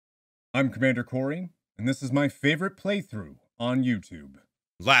I'm Commander Cory, and this is my favorite playthrough on YouTube.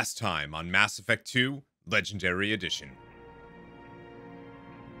 Last time on Mass Effect 2, Legendary Edition.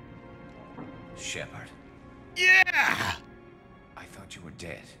 Shepard, Yeah! I thought you were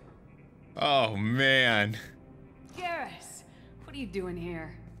dead. Oh, man. Garrus, what are you doing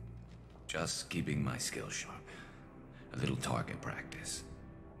here? Just keeping my skills sharp. A little target practice.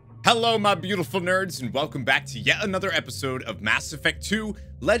 Hello, my beautiful nerds, and welcome back to yet another episode of Mass Effect 2,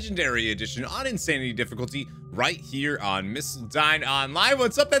 Legendary Edition on Insanity difficulty, right here on Missildine Online.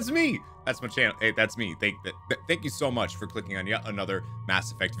 What's up? That's me. That's my channel. Hey, that's me. Thank you so much for clicking on yet another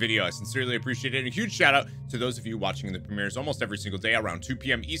Mass Effect video. I sincerely appreciate it. And a huge shout out to those of you watching in the premieres almost every single day around 2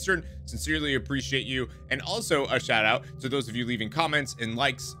 p.m. Eastern. Sincerely appreciate you. And also a shout out to those of you leaving comments and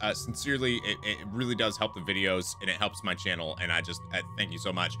likes. Sincerely, it really does help the videos and it helps my channel. And I thank you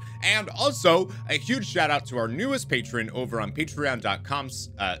so much. And also a huge shout out to our newest patron over on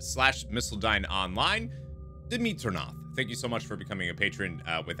patreon.com/Missildine Online, Dimitronoth. Thank you so much for becoming a patron.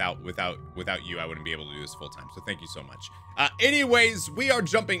 Without you, I wouldn't be able to do this full time. So thank you so much. Anyways, we are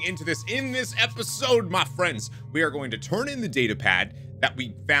jumping into this. In this episode, my friends, we are going to turn in the data pad that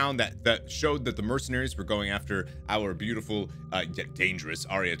we found that showed that the mercenaries were going after our beautiful yet dangerous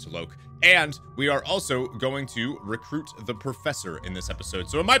Arya T'Loak. And we are also going to recruit the professor in this episode.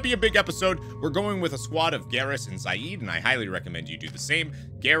 So it might be a big episode. We're going with a squad of Garrus and Zaid, and I highly recommend you do the same.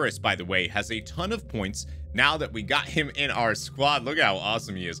 Garrus, by the way, has a ton of points now that we got him in our squad. Look at how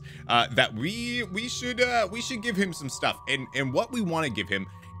awesome he is. That we should give him some stuff. And what we want to give him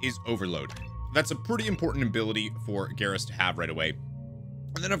is Overload. That's a pretty important ability for Garrus to have right away.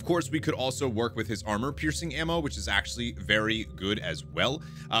 And then, of course, we could also work with his armor-piercing ammo, which is actually very good as well.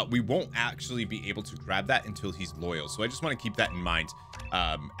 We won't actually be able to grab that until he's loyal, so I just want to keep that in mind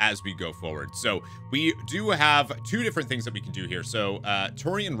as we go forward. So we do have two different things that we can do here. So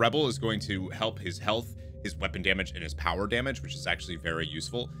Turian Rebel is going to help his health, his weapon damage, and his power damage, which is actually very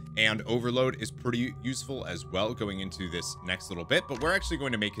useful. And Overload is pretty useful as well going into this next little bit, but we're actually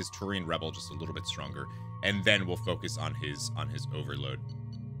going to make his Turian Rebel just a little bit stronger, and then we'll focus on his Overload.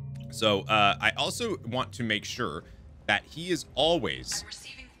 So I also want to make sure that he is always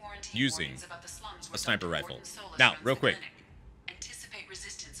using a sniper rifle. Now, real quick. Anticipate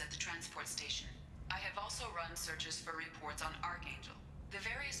resistance at the transport station. I have also run searches for reports on Archangel. The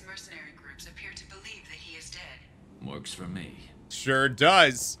various mercenary groups appear to believe that he is dead. Works for me. Sure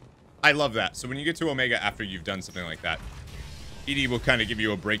does. I love that. So when you get to Omega after you've done something like that, ED will kind of give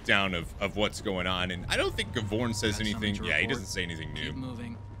you a breakdown of what's going on. And I don't think Gavorn says anything. Yeah, he doesn't say anything new. Keep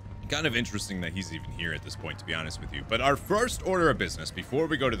moving. Kind of interesting that he's even here at this point, to be honest with you. But our first order of business before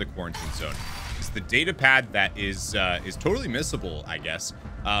we go to the quarantine zone is the data pad that is totally missable, I guess,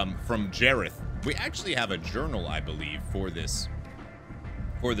 from Jareth. We actually have a journal, I believe, for this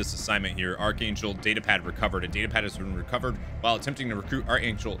assignment here. Archangel data pad recovered. A data pad has been recovered while attempting to recruit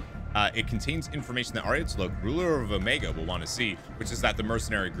Archangel. It contains information that Arya T'Loak, ruler of Omega, will want to see, which is that the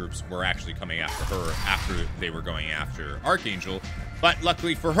mercenary groups were actually coming after her after they were going after Archangel. But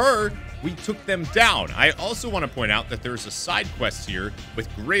luckily for her, we took them down. I also want to point out that there's a side quest here with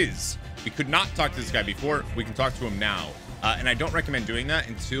Grizz. We could not talk to this guy before. We can talk to him now. And I don't recommend doing that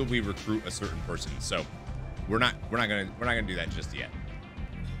until we recruit a certain person. So we're not gonna do that just yet.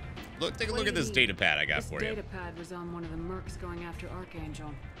 Look, take a look at this data pad I got for you. This data pad was on one of the mercs going after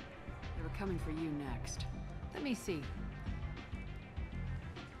Archangel. They were coming for you next. Let me see.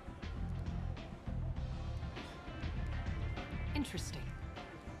 Interesting.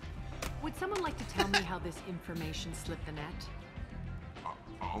 Would someone like to tell me how this information slipped the net?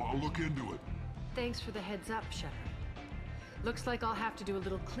 I'll look into it. Thanks for the heads up, Shepard. Looks like I'll have to do a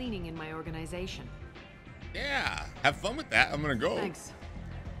little cleaning in my organization. Yeah, have fun with that. I'm gonna go. Thanks.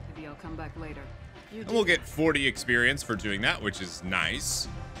 Maybe I'll come back later. And we'll get 40 experience for doing that, which is nice.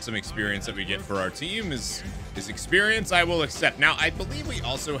 Some experience that we get for our team is experience I will accept. Now, I believe we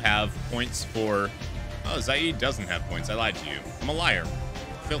also have points for... Oh, Zaid doesn't have points. I lied to you. I'm a liar.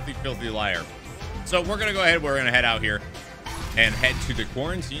 Filthy, filthy liar. So we're going to go ahead. We're going to head out here and head to the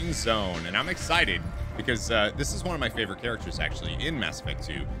quarantine zone. And I'm excited because this is one of my favorite characters, actually, in Mass Effect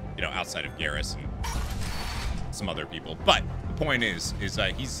 2. You know, outside of Garrus and some other people. But the point is he's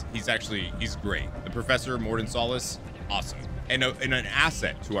great. The Professor, Mordin Solus, awesome. And an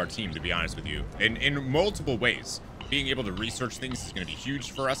asset to our team, to be honest with you. In multiple ways. Being able to research things is going to be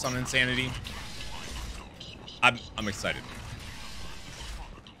huge for us on Insanity. I'm excited.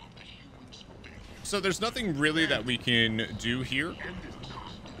 So there's nothing really that we can do here.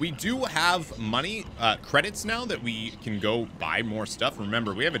 We do have money, credits now that we can go buy more stuff.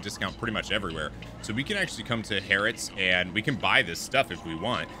 Remember, we have a discount pretty much everywhere. So we can actually come to Harrods and we can buy this stuff if we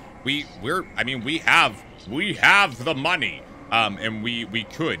want. I mean, we have the money, and we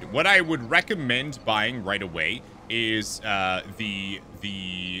could. What I would recommend buying right away is the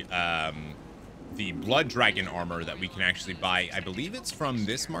blood dragon armor that we can actually buy. I believe it's from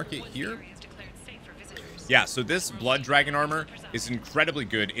this market here. Yeah, so this blood dragon armor is incredibly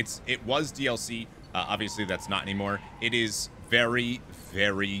good. It was DLC. Obviously, that's not anymore. It is very,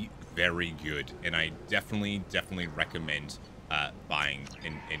 very, very good, and I definitely recommend buying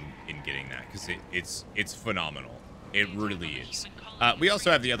and getting that, because it's phenomenal. It really is. We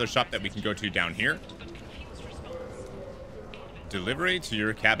also have the other shop that we can go to down here. Delivery to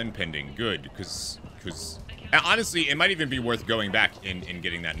your cabin pending. Good, because honestly, it might even be worth going back and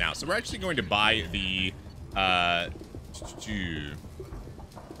getting that now. So we're actually going to buy the we're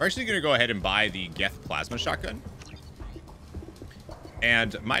actually going to go ahead and buy the Geth plasma shotgun,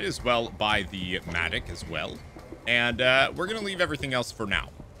 and might as well buy the Matic as well. And we're going to leave everything else for now.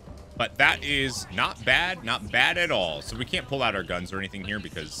 But that is not bad at all. So we can't pull out our guns or anything here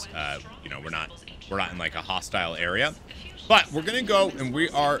because, you know, we're not in like a hostile area. But we're going to go and we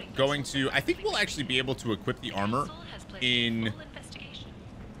are going to, I think we'll actually be able to equip the armor in,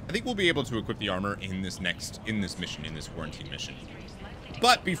 I think we'll be able to equip the armor in this mission, in this quarantine mission.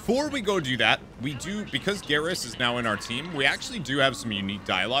 But before we go do that, we do, because Garrus is now in our team, we actually do have some unique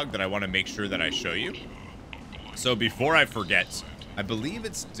dialogue that I want to make sure that I show you. So before I forget, I believe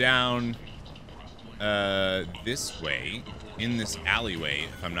it's down this way, in this alleyway,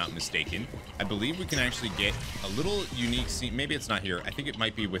 if I'm not mistaken. I believe we can actually get a little unique scene. Maybe it's not here. I think it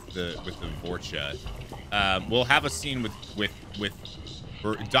might be with the Vorcha. We'll have a scene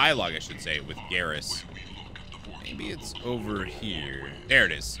or dialogue, I should say, with Garrus. Maybe it's over here. There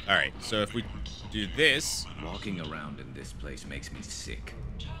it is. All right. So if we do this, Walking around in this place makes me sick.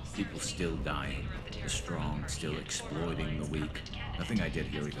 People still dying. The strong still exploiting the weak. Nothing I did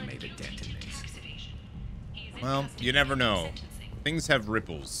here even made a dent in things. well, you never know. Things have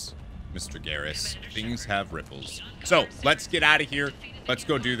ripples, Mr. Garrus. Things have ripples. So let's get out of here. Let's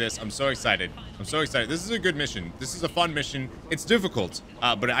go do this. I'm so excited. I'm so excited. This is a good mission. This is a fun mission. It's difficult,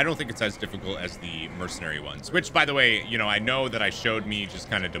 but I don't think it's as difficult as the mercenary ones, which, by the way, you know, I know that I showed me just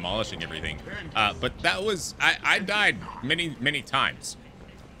kind of demolishing everything, but that was, I died many times.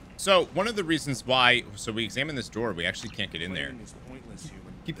 So one of the reasons why, so we examine this door, we actually can't get in there.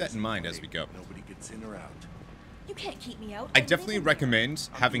 Keep that in mind as we go. Nobody gets in or out. You can't keep me out. I definitely recommend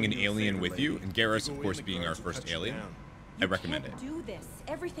having an alien with you, and Garrus, of course, being our first alien. I recommend it. Do this.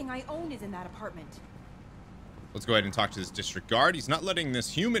 Everything I own is in that apartment. Let's go ahead and talk to this district guard. He's not letting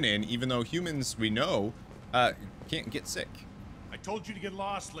this human in, even though humans, we know, can't get sick. I told you to get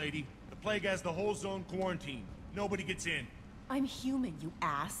lost, lady. The plague has the whole zone quarantined. Nobody gets in. I'm human, you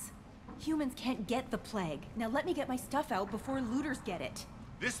ass. Humans can't get the plague. Now let me get my stuff out before looters get it.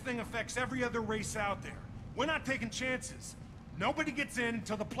 This thing affects every other race out there. We're not taking chances. Nobody gets in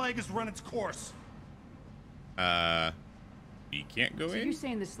until the plague has run its course. He can't go So in? you're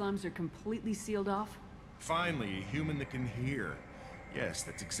saying the slums are completely sealed off? Finally, a human that can hear. Yes,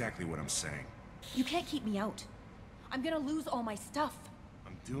 that's exactly what I'm saying. You can't keep me out. I'm gonna lose all my stuff.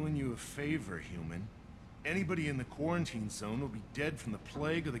 I'm doing you a favor, human. Anybody in the quarantine zone will be dead from the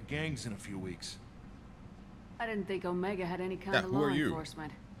plague or the gangs in a few weeks. I didn't think Omega had any kind Yeah, of who law are you?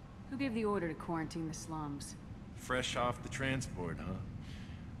 enforcement. Who gave the order to quarantine the slums? Fresh off the transport, huh?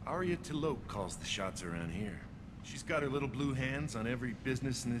 Arya Tilok calls the shots around here. She's got her little blue hands on every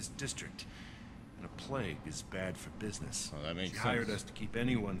business in this district. And a plague is bad for business. Well, that makes She hired sense. us to keep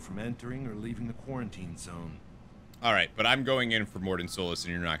anyone from entering or leaving the quarantine zone. All right, but I'm going in for Mordin Solus,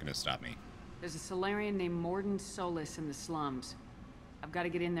 and you're not going to stop me. There's a Salarian named Mordin Solus in the slums. I've got to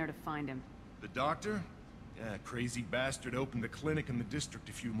get in there to find him. The doctor? Yeah, crazy bastard opened a clinic in the district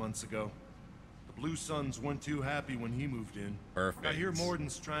a few months ago. The Blue Suns weren't too happy when he moved in. Perfect. I hear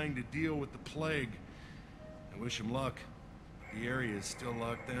Mordin's trying to deal with the plague. I wish him luck. The area is still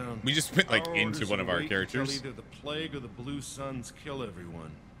locked down. We just went, like, Our into orders one of are our wait until characters. Either the plague or the Blue Suns kill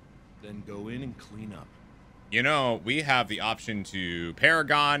everyone. Then go in and clean up. You know, we have the option to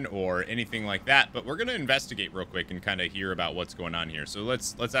Paragon or anything like that, but we're going to investigate real quick and kind of hear about what's going on here. So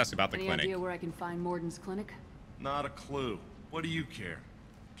let's ask about the Any clinic. idea where I can find Mordin's clinic? Not a clue. What do you care?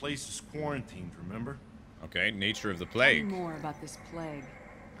 Place is quarantined, remember? Okay, nature of the Tell plague. me more about this plague.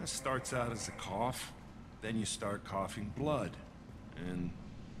 That starts out as a cough, then you start coughing blood. And,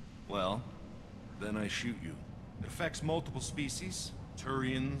 well, then I shoot you. It affects multiple species.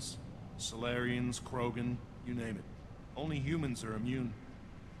 Turians, Salarians, Krogan, you name it. Only humans are immune.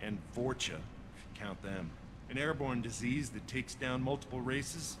 And Vorcha, if you count them. An airborne disease that takes down multiple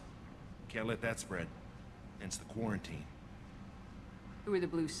races. Can't let that spread. Hence the quarantine. Who are the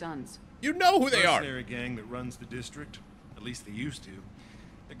Blue Suns? You know who they are. Mercenary gang that runs the district. At least they used to.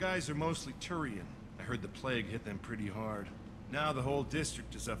 The guys are mostly Turian. I heard the plague hit them pretty hard. Now the whole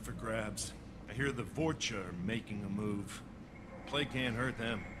district is up for grabs. I hear the Vorcha are making a move. Plague can't hurt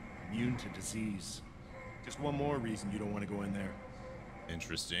them. Immune to disease. Just one more reason you don't want to go in there.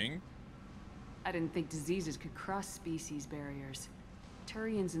 Interesting. I didn't think diseases could cross species barriers.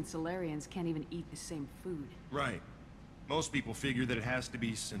 Turians and Salarians can't even eat the same food. Right. Most people figure that it has to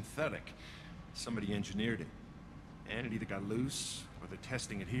be synthetic. Somebody engineered it. And it either got loose, or they're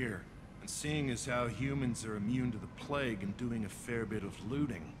testing it here. And seeing as how humans are immune to the plague and doing a fair bit of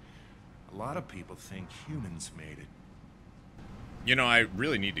looting, a lot of people think humans made it. You know, I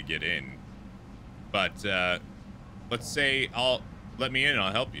really need to get in. But, let's say let me in and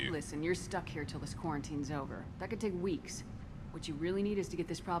I'll help you. Listen, you're stuck here till this quarantine's over. That could take weeks. What you really need is to get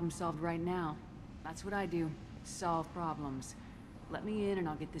this problem solved right now. That's what I do. Solve problems. Let me in and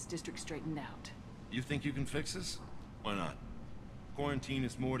I'll get this district straightened out. You think you can fix this? Why not? Quarantine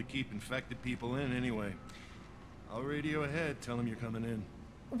is more to keep infected people in anyway. I'll radio ahead, tell them you're coming in.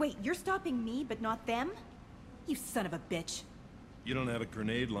 Wait, you're stopping me, but not them? You son of a bitch. You don't have a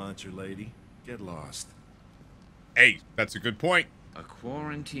grenade launcher, lady. Get lost. Hey, that's a good point. A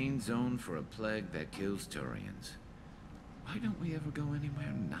quarantine zone for a plague that kills Turians. Why don't we ever go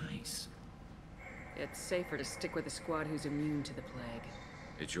anywhere nice? It's safer to stick with a squad who's immune to the plague.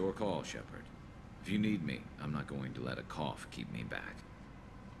 It's your call, Shepard. If you need me, I'm not going to let a cough keep me back.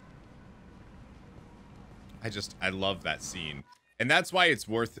 I love that scene. And that's why it's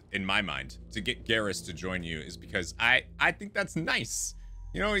worth, in my mind, to get Garrus to join you, is because I think that's nice.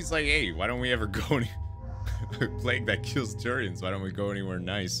 You know, he's like, hey, why don't we ever go any plague that kills Turians? Why don't we go anywhere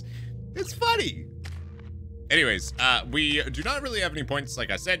nice? It's funny. Anyways, we do not really have any points, like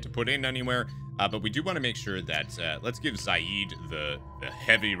I said, to put in anywhere. But we do want to make sure that, let's give Zaid the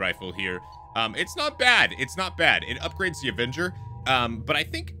heavy rifle here. It's not bad. It's not bad. It upgrades the Avenger. But I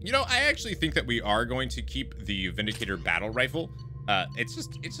think, you know, I actually think that we are going to keep the Vindicator battle rifle. It's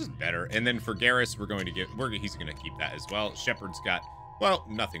just better. And then for Garrus, he's going to keep that as well. Shepard's got, well,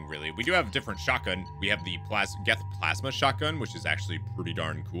 nothing really. We do have a different shotgun. We have the Geth Plasma shotgun, which is actually pretty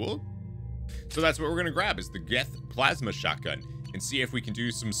darn cool. So that's what we're going to grab, is the Geth Plasma shotgun, and see if we can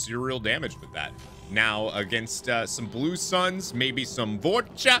do some serial damage with that. Now, against some Blue Suns, maybe some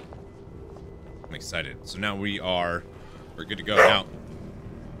Vorcha. I'm excited. So now we're good to go. Now,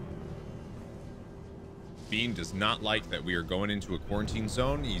 Bean does not like that we are going into a quarantine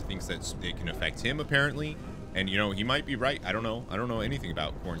zone. He thinks that it can affect him, apparently. And, you know, he might be right. I don't know. I don't know anything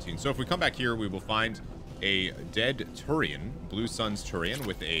about quarantine. So if we come back here, we will find a dead Turian, Blue Suns Turian,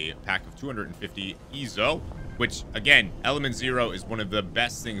 with a pack of 250 Ezo, which, again, Element Zero is one of the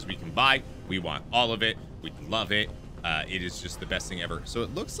best things we can buy. We want all of it. We love it. It is just the best thing ever. So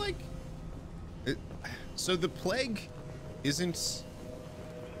it looks like... So the plague isn't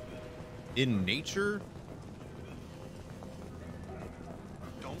in nature?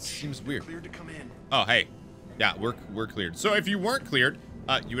 Seems weird. Cleared to come in. Oh, hey. Yeah, we're cleared. So if you weren't cleared,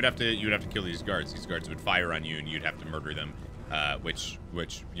 you would have to kill these guards. These guards would fire on you, and you'd have to murder them. Which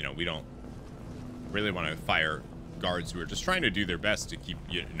you know, we don't really want to fire guards who are just trying to do their best to keep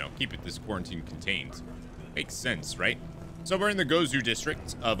this quarantine contained. Makes sense, right? So we're in the Gozu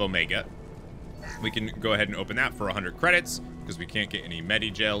district of Omega. We can go ahead and open that for 100 credits because we can't get any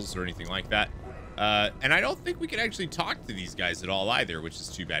medi gels or anything like that. And I don't think we can actually talk to these guys at all either, which is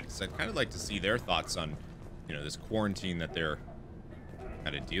too bad, because I'd kind of like to see their thoughts on, you know, this quarantine that they're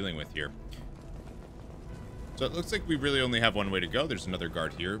kind of dealing with here. So it looks like we really only have one way to go. There's another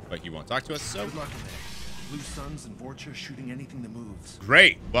guard here, but he won't talk to us, so... Good luck in there. Blue Suns and Vorcha shooting anything that moves.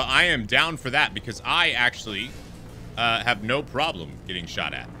 Great. Well, I am down for that, because I actually have no problem getting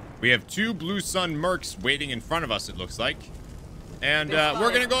shot at. We have 2 Blue Sun mercs waiting in front of us, it looks like. And we're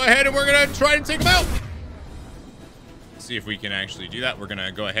going to go ahead and we're going to try to take them out. See if we can actually do that. We're going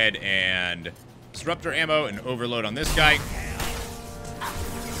to go ahead and disruptor ammo and overload on this guy.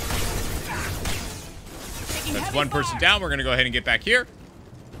 That's one person down. We're going to go ahead and get back here.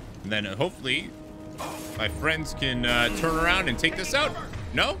 And then hopefully my friends can turn around and take this out.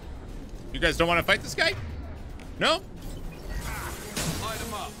 No? You guys don't want to fight this guy? No?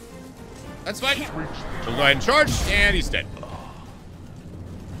 That's fine. We'll go ahead and charge, and he's dead.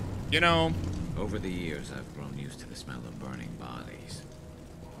 You know, over the years, I've grown used to the smell of burning bodies.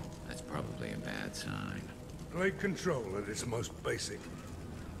 That's probably a bad sign. Plague control at its most basic.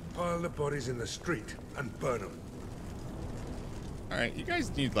 Pile the bodies in the street and burn them. All right, you guys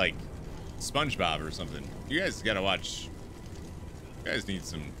need like SpongeBob or something. You guys gotta watch. You guys need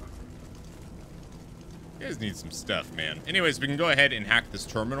some You guys need some stuff, man. Anyways, we can go ahead and hack this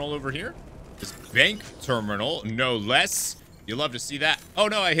terminal over here. This bank terminal, no less. You'll love to see that. Oh,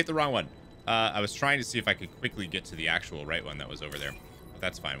 no, I hit the wrong one. I was trying to see if I could quickly get to the actual right one that was over there. But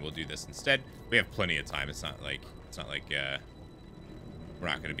that's fine. We'll do this instead. We have plenty of time. It's not like we're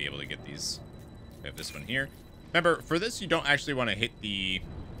not going to be able to get these. We have this one here. Remember, for this, you don't actually want to hit the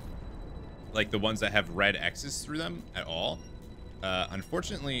ones that have red X's through them at all.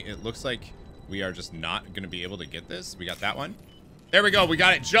 Unfortunately, it looks like we are just not going to be able to get this. We got that one. There we go. We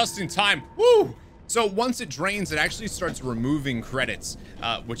got it just in time. Woo! So once it drains, it actually starts removing credits,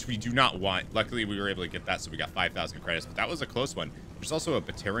 which we do not want. Luckily, we were able to get that, so we got 5,000 credits, but that was a close one. There's also a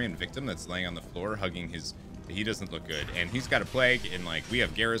Batarian victim that's laying on the floor, hugging his... He doesn't look good, and he's got a plague, and, like, we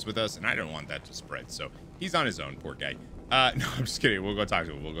have Garrus with us, and I don't want that to spread, so he's on his own, poor guy. No, I'm just kidding. We'll go talk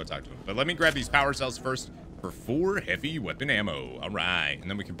to him. But let me grab these power cells first for 4 heavy weapon ammo. All right, and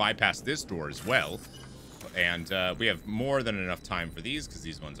then we can bypass this door as well. And we have more than enough time for these, because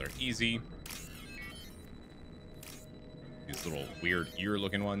these ones are easy. These little weird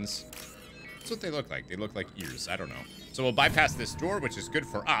ear-looking ones. That's what they look like. They look like ears. I don't know. So we'll bypass this door, which is good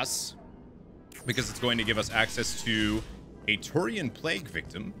for us, because it's going to give us access to a Turian plague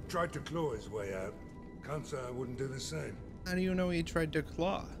victim. Tried to claw his way out. Can't say I wouldn't do the same. How do you know he tried to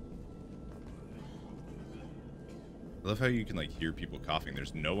claw? I love how you can, like, hear people coughing.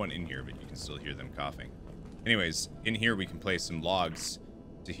 There's no one in here, but you can still hear them coughing. Anyways, in here we can play some logs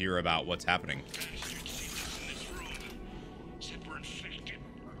to hear about what's happening.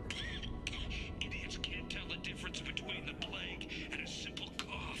 Idiots can't tell the difference between the plague and a simple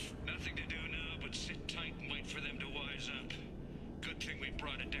cough. Nothing to do now but sit tight and wait for them to wise up. Good thing we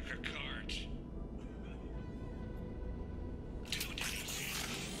brought a deck of cards. 2 days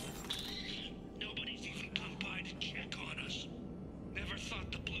in. Nobody's even come by to check on us. Never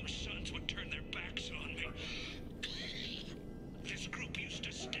thought the Blue Suns would turn their backs on me. This group used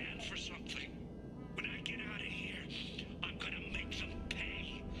to stand for something. When I get out of here, I'm gonna make them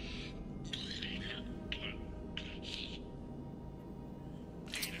pay.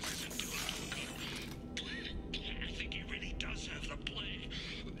 Davis isn't doing too good. I think he really does have the plague.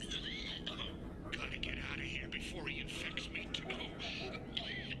 Gotta get out of here before he infects me too.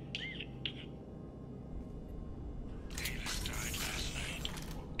 Davis died last night.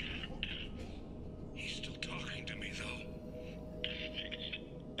 He's still talking to me, though.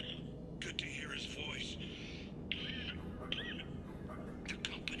 Good to hear his voice. The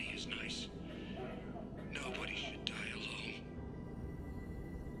company is nice. Nobody should die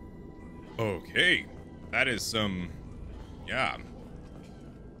alone. Okay. That is some... yeah.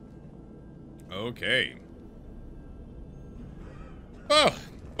 Okay. Oh,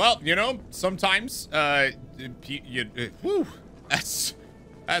 well, you know, sometimes, whew, that's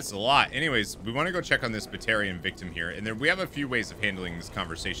a lot. Anyways, we want to go check on this Batarian victim here, and then we have a few ways of handling this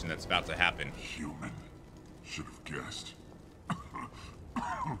conversation that's about to happen. Human. Should have guessed.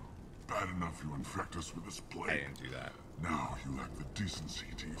 Bad enough you infect us with this plague. I didn't do that. Now you lack the decency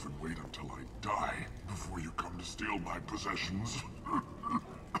to even wait until I die before you come to steal my possessions.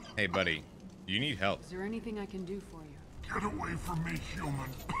 Hey, buddy, do you need help? Is there anything I can do for you? Get away from me, human.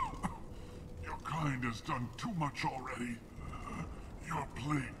 Your kind has done too much already. Your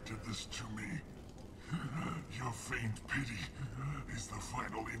plague did this to me. Your faint pity is the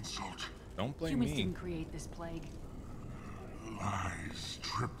final insult. Don't blame Humans me. didn't create this plague. Lies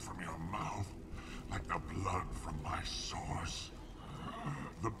drip from your mouth like the blood from my sores.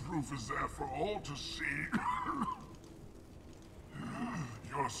 The proof is there for all to see.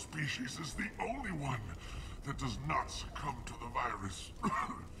 Your species is the only one that does not succumb to the virus.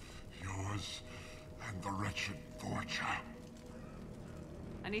 Yours and the wretched Vorcha.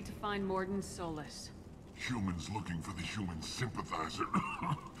 I need to find Mordin Solus. Humans looking for the human sympathizer.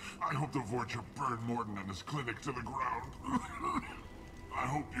 I hope the Vorcha burn Mordin and his clinic to the ground. I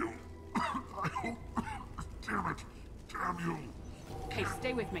hope you... I hope... Damn it. Damn you. Hey,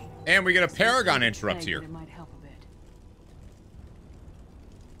 stay with me. And we get a Paragon interrupt Plague, here. but it might help a bit.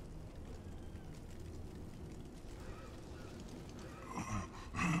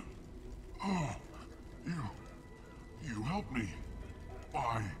 Oh, you helped me.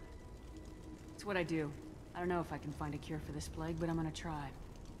 Why? It's what I do. I don't know if I can find a cure for this plague, but I'm gonna try.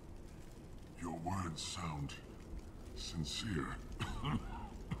 Your words sound sincere.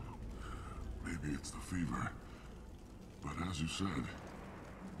 Maybe it's the fever. But as you said,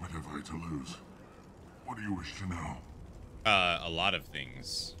 what have I to lose? What do you wish to know? A lot of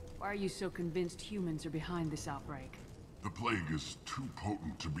things. Why are you so convinced humans are behind this outbreak? The plague is too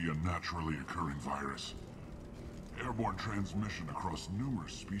potent to be a naturally occurring virus. Airborne transmission across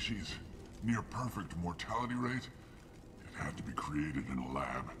numerous species. near perfect mortality rate, it had to be created in a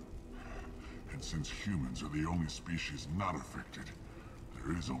lab. And since humans are the only species not affected,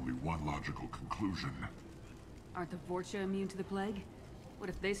 there is only one logical conclusion. Aren't the Vorcha immune to the plague? What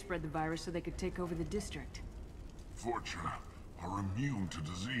if they spread the virus so they could take over the district? Vorcha are immune to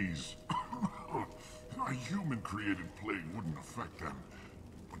disease. A human-created plague wouldn't affect them.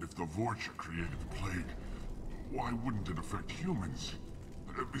 But if the Vorcha created the plague, why wouldn't it affect humans?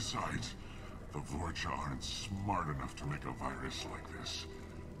 Besides, the Vorcha aren't smart enough to make a virus like this.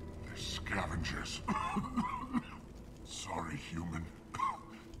 They're scavengers. Sorry, human.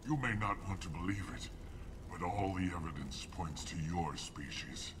 You may not want to believe it, but all the evidence points to your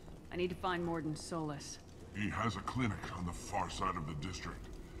species. I need to find Mordin Solus. He has a clinic on the far side of the district.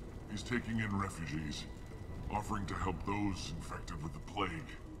 He's taking in refugees, offering to help those infected with the plague.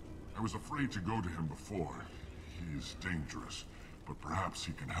 I was afraid to go to him before. He is dangerous, but perhaps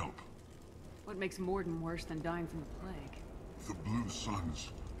he can help. What makes Mordin worse than dying from the plague? The Blue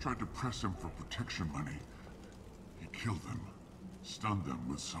Suns tried to press him for protection money. He killed them, stunned them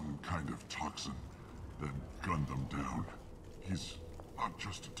with some kind of toxin, then gunned them down. He's not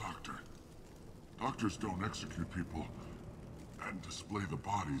just a doctor. Doctors don't execute people and display the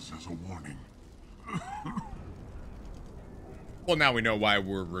bodies as a warning. Well, now we know why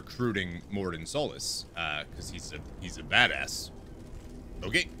we're recruiting Mordin Solus, because he's a badass.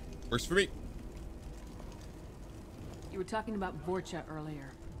 Okay, works for me. You were talking about Vorcha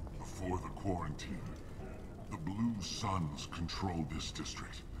earlier. Before the quarantine, the Blue Suns controlled this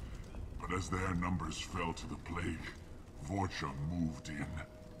district. But as their numbers fell to the plague, Vorcha moved in.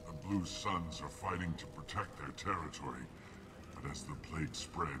 The Blue Suns are fighting to protect their territory. But as the plague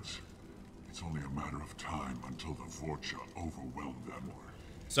spreads, it's only a matter of time until the Vorcha overwhelm them.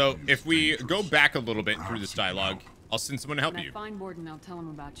 So, if we go back a little bit through this dialogue, I'll send someone to help you. When I find Mordin, I'll tell him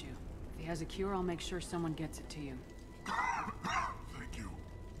about you. If he has a cure, I'll make sure someone gets it to you. Thank you.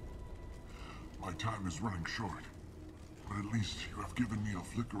 My time is running short, but at least you have given me a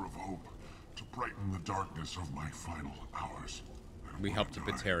flicker of hope to brighten the darkness of my final hours. We helped a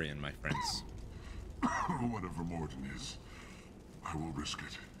Batarian, my friends. Whatever Mordin is, I will risk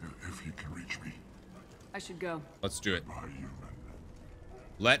it if he can reach me. I should go. Let's do it. Bye, human.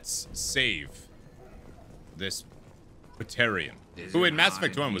 Let's save this Batarian, who in Mass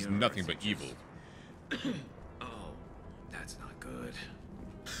Effect 1 was nothing but evil. Oh, that's not good.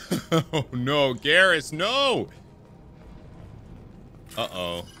 Oh no, Garrus, no!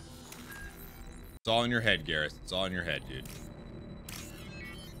 Uh-oh. It's all in your head, Garrus. It's all in your head, dude.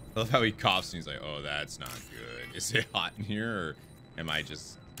 I love how he coughs and he's like, oh, that's not good. Is it hot in here, or am I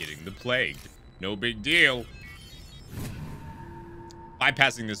just getting the plague? No big deal.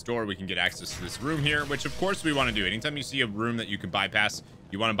 Bypassing this door, we can get access to this room here, which of course we want to do. Anytime you see a room that you can bypass,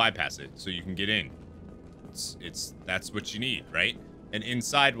 you want to bypass it so you can get in. That's what you need, right? And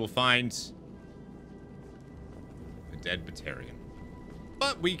inside we'll find a dead Batarian.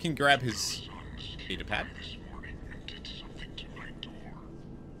 But we can grab his data pad.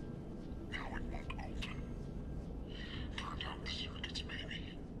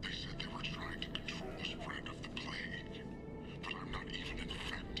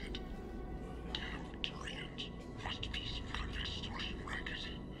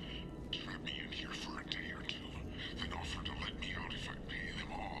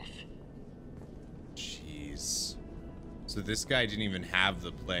 So this guy didn't even have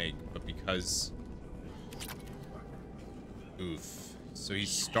the plague, but because... Oof. So he's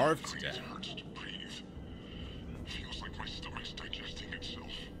starved to death. Feels like my stomach's digesting itself.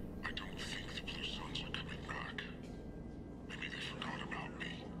 I don't think the Blue Suns are coming back. Maybe they forgot about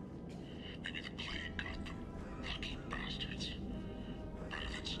me. Maybe the plague got them. Lucky bastards.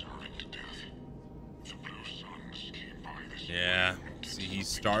 Better than starving to death. The Blue Suns came by this... Yeah. See, he's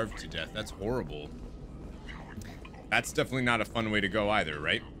starved to death. That's horrible. That's definitely not a fun way to go either,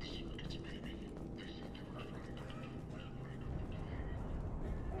 right?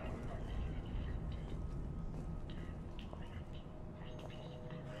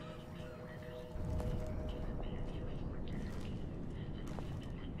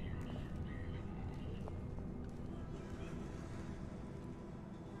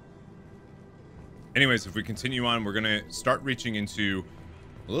 Anyways, if we continue on, we're gonna start reaching into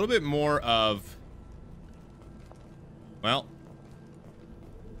a little bit more of... Well,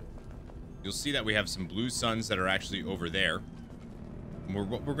 you'll see that we have some Blue Suns that are actually over there. And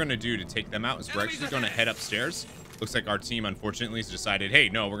what we're going to do to take them out is we're actually going to head upstairs. Looks like our team, unfortunately, has decided, hey,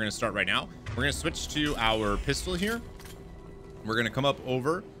 no, we're going to start right now. We're going to switch to our pistol here. We're going to come up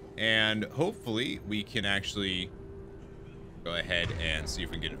over, and hopefully we can actually Go ahead and see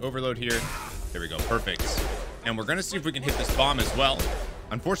if we can get an overload here. There we go, perfect. And we're gonna see if we can hit this bomb as well.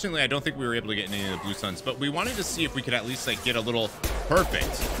 Unfortunately, I don't think we were able to get any of the blue suns, but we wanted to see if we could at least like get a little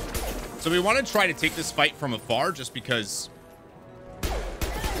perfect. So we want to try to take this fight from afar just because,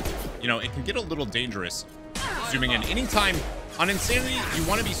 you know, it can get a little dangerous zooming in. Anytime on Insanity, you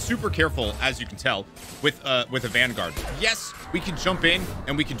want to be super careful, as you can tell, with a Vanguard. Yes, we can jump in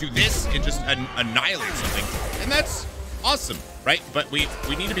and we can do this and just annihilate something, and that's awesome, right? But we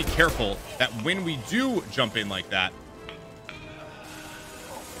need to be careful that when we do jump in like that,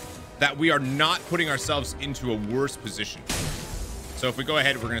 that we are not putting ourselves into a worse position. So if we go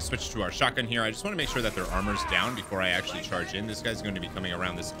ahead, we're going to switch to our shotgun here. I just want to make sure that their armor's down before I actually charge in. This guy's going to be coming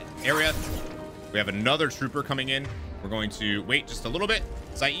around this area. We have another trooper coming in. We're going to wait just a little bit.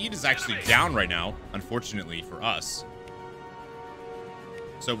 Zaid is actually down right now, unfortunately for us.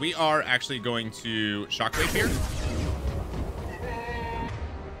 So we are actually going to shockwave here.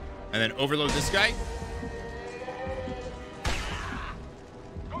 And then overload this guy.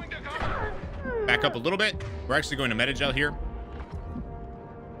 Back up a little bit. We're actually going to metagel here.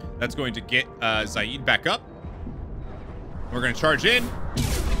 That's going to get Zaid back up. We're going to charge in.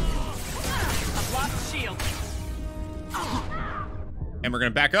 And we're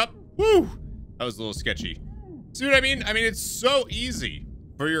going to back up. Woo! That was a little sketchy. See what I mean? I mean, it's so easy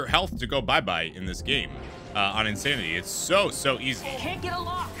for your health to go bye-bye in this game on Insanity. It's so easy. Can't get a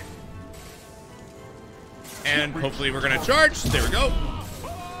lock. And hopefully we're going to charge. There we go.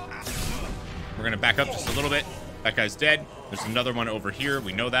 We're going to back up just a little bit. That guy's dead. There's another one over here.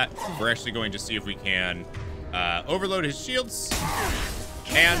 We know that. We're actually going to see if we can overload his shields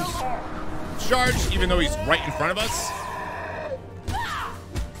and charge, even though he's right in front of us.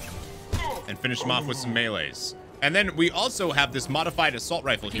 And finish him off with some melees. And then we also have this modified assault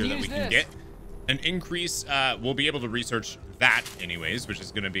rifle here that we can get. An increase, we'll be able to research that anyways, which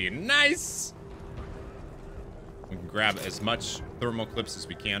is going to be nice. We can grab as much thermal clips as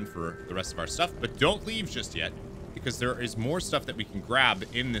we can for the rest of our stuff, but don't leave just yet, because there is more stuff that we can grab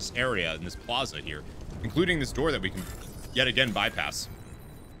in this area, in this plaza here, including this door that we can yet again bypass.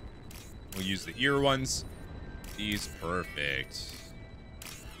 We'll use the ear ones. These, perfect.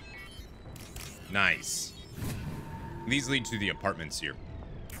 Nice. These lead to the apartments here.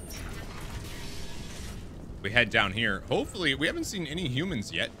 We head down here. Hopefully, we haven't seen any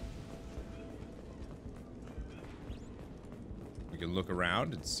humans yet. We can look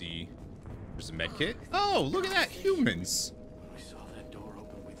around and see. There's a med kit. Oh, look at that, humans. We saw that door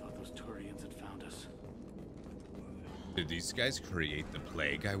open. We thought those Turians had found us. Did these guys create the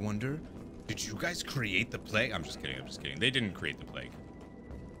plague, I wonder? Did you guys create the plague? I'm just kidding, I'm just kidding. They didn't create the plague.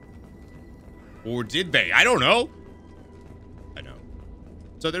 Or did they? I don't know. I know.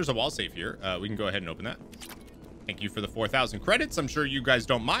 So there's a wall safe here. We can go ahead and open that. Thank you for the 4,000 credits. I'm sure you guys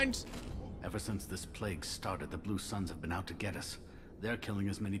don't mind. Ever since this plague started, the Blue Suns have been out to get us. They're killing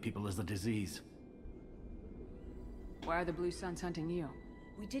as many people as the disease. Why are the Blue Suns hunting you?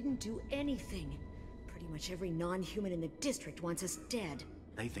 We didn't do anything. Pretty much every non-human in the district wants us dead.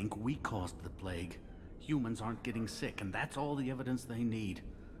 They think we caused the plague. Humans aren't getting sick, and that's all the evidence they need.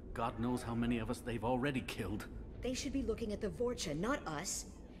 God knows how many of us they've already killed. They should be looking at the Vorcha, not us.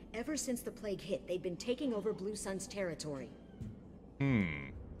 Ever since the plague hit, they've been taking over Blue Sun's territory.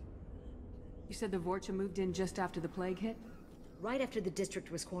 You said the Vorcha moved in just after the plague hit? Right after the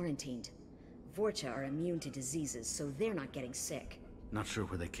district was quarantined. Vorcha are immune to diseases, so they're not getting sick. Not sure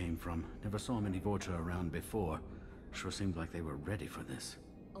where they came from. Never saw many Vorcha around before. Sure seemed like they were ready for this.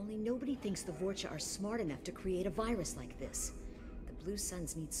 Only nobody thinks the Vorcha are smart enough to create a virus like this. The Blue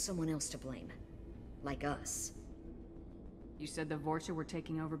Suns need someone else to blame. Like us. You said the Vorcha were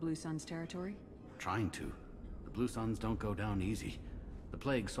taking over Blue Sun's territory? Trying to. The Blue Suns don't go down easy. The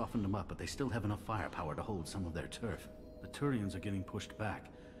plague softened them up, but they still have enough firepower to hold some of their turf. The Turians are getting pushed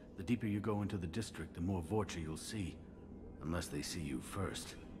back. The deeper you go into the district, the more Vorcha you'll see. Unless they see you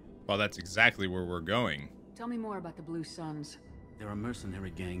first. Well, that's exactly where we're going. Tell me more about the Blue Suns. They're a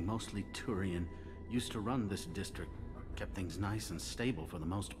mercenary gang, mostly Turian. Used to run this district. Kept things nice and stable for the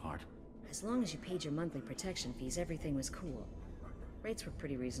most part. As long as you paid your monthly protection fees, everything was cool. Rates were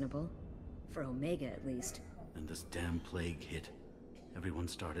pretty reasonable. For Omega, at least. And this damn plague hit. Everyone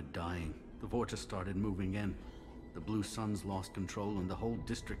started dying. The Vorcha started moving in. The Blue Suns lost control and the whole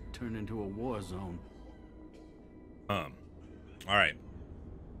district turned into a war zone. Alright.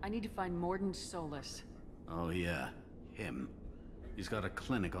 I need to find Mordin Solus. Oh yeah, him. He's got a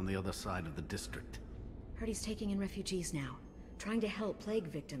clinic on the other side of the district. Heard he's taking in refugees now. Trying to help plague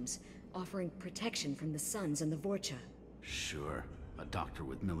victims. Offering protection from the Suns and the Vorcha. Sure. A doctor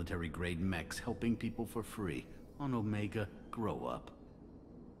with military-grade mechs helping people for free. On Omega, Grow up.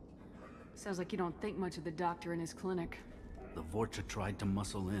 Sounds like you don't think much of the doctor in his clinic. The Vorcha tried to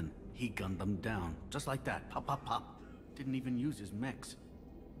muscle in. He gunned them down. Just like that. Pop, pop, pop. Didn't even use his mechs.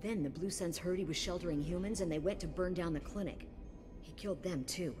 Then the Blue Suns heard he was sheltering humans and they went to burn down the clinic. He killed them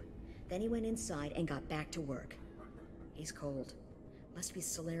too. Then he went inside and got back to work. He's cold. Must be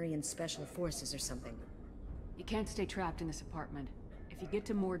Salarian Special Forces or something. You can't stay trapped in this apartment. If you get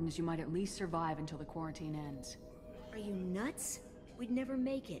to Mordin's, you might at least survive until the quarantine ends. Are you nuts? We'd never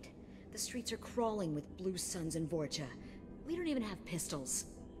make it. The streets are crawling with Blue Suns and Vorcha. We don't even have pistols.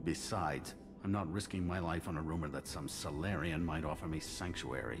 Besides, I'm not risking my life on a rumor that some Salarian might offer me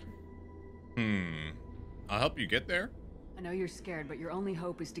sanctuary. I'll help you get there. I know you're scared, but your only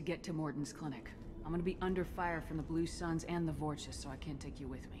hope is to get to Mordin's clinic. I'm gonna be under fire from the Blue Suns and the Vorcha, so I can't take you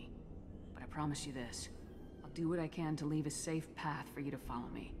with me. But I promise you this. I'll do what I can to leave a safe path for you to follow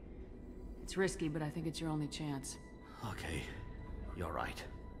me. It's risky, but I think it's your only chance. Okay, you're right.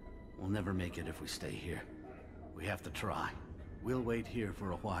 We'll never make it if we stay here. We have to try. We'll wait here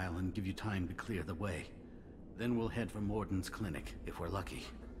for a while and give you time to clear the way. Then we'll head for Mordin's clinic, if we're lucky.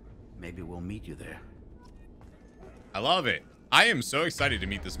 Maybe we'll meet you there. I love it. I am so excited to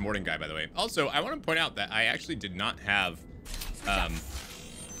meet this Mordin guy, by the way. Also, I want to point out that I actually did not have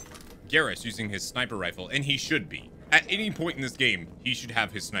Garrus using his sniper rifle, and he should be. At any point in this game, he should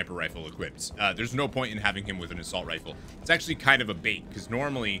have his sniper rifle equipped. There's no point in having him with an assault rifle. It's actually kind of a bait, because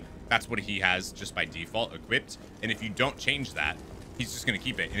normally that's what he has just by default equipped. And if you don't change that, he's just going to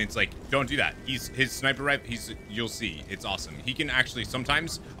keep it. And it's like, don't do that. His sniper rifle, you'll see, it's awesome. He can actually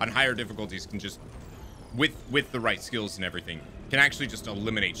sometimes, on higher difficulties, can just, with the right skills and everything, can actually just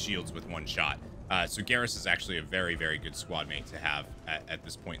eliminate shields with one shot. So Garrus is actually a very, very good squad mate to have at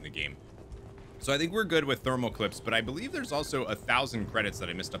this point in the game. So I think we're good with thermal clips, but I believe there's also 1,000 credits that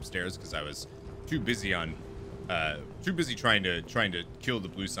I missed upstairs because I was too busy trying to kill the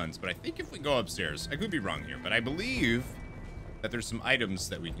Blue Suns. But I think if we go upstairs, I could be wrong here, but I believe that there's some items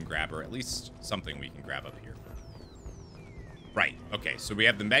that we can grab, or at least something we can grab up here. Right. Okay. So we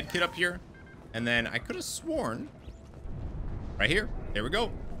have the med kit up here, and then I could have sworn right here. There we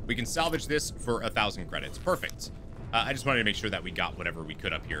go. We can salvage this for 1,000 credits. Perfect. I just wanted to make sure that we got whatever we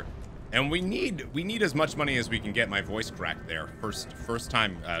could up here. And we need as much money as we can get. My voice cracked there. First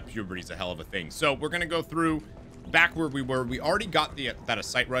time puberty's a hell of a thing. So we're gonna go through back where we were. We already got that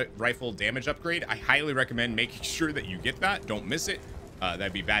assault rifle damage upgrade. I highly recommend making sure that you get that. Don't miss it.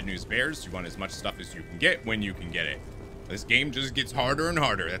 That'd be bad news bears. You want as much stuff as you can get when you can get it. This game just gets harder and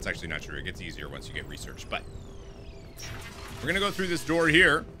harder. That's actually not true. It gets easier once you get research. But we're gonna go through this door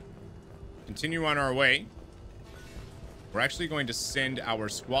here. Continue on our way. We're actually going to send our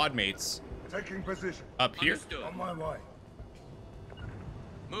squad mates taking position up here. Understood. On my way.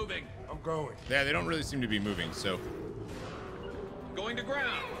 Moving. I'm going. Yeah, they don't really seem to be moving, so. Going to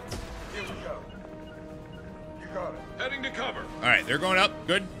ground. Here we go. You got it. Heading to cover. All right, they're going up.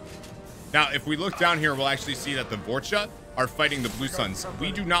 Good. Now, if we look down here, we'll actually see that the Vorcha are fighting the Blue Suns.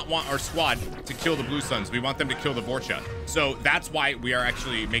 We do not want our squad to kill the Blue Suns. We want them to kill the Vorcha. So that's why we are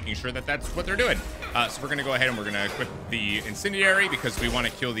actually making sure that that's what they're doing. So we're going to go ahead and we're going to equip the incendiary because we want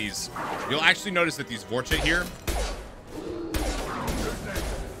to kill these. You'll actually notice that these Vorcha here.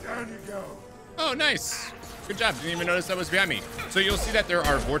 Down you go. Oh, nice. Good job. Didn't even notice that was behind me. So you'll see that there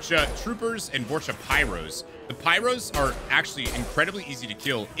are Vorcha troopers and Vorcha pyros. The pyros are actually incredibly easy to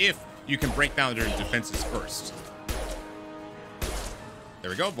kill if you can break down their defenses first. There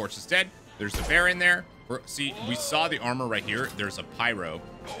we go. Vorcha's dead. There's a bear in there. See, we saw the armor right here. There's a pyro.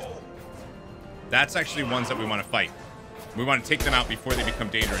 That's actually ones that we want to fight. We want to take them out before they become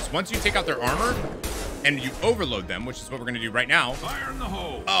dangerous. Once you take out their armor and you overload them, which is what we're going to do right now. Fire in the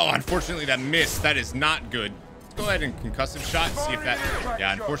hole. Oh, unfortunately that missed. That is not good. Let's go ahead and concussive shot and see if that.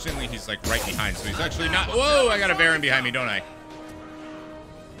 Yeah, unfortunately he's like right behind, so he's actually not. Whoa, I got a Baron behind me, don't I?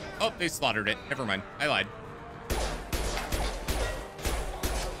 Oh, they slaughtered it. Never mind. I lied.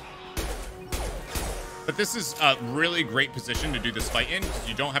 But this is a really great position to do this fight in because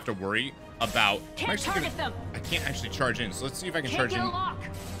you don't have to worry about. I can't actually charge in. So let's see if I can charge in.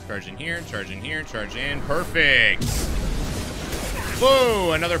 Charge in here, charge in here, charge in. Perfect.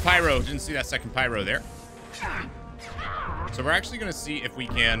 Whoa, another pyro. Didn't see that second pyro there. So we're actually going to see if we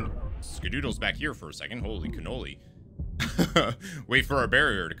can. Skadoodle's back here for a second. Holy cannoli. Wait for our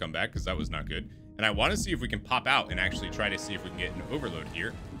barrier to come back because that was not good. And I want to see if we can pop out and actually try to see if we can get an overload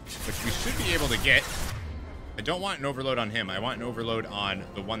here, which we should be able to get. I don't want an overload on him. I want an overload on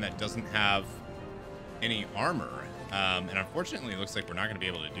the one that doesn't have any armor. And unfortunately, it looks like we're not going to be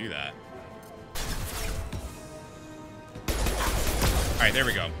able to do that. All right, there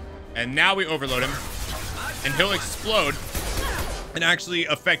we go. And now we overload him, and he'll explode. and actually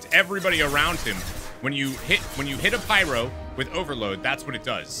affect everybody around him. When you hit a pyro with overload, that's what it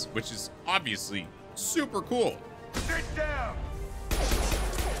does, which is obviously super cool. Sit down.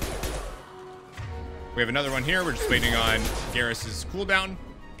 We have another one here. We're just waiting on Garrus's cooldown.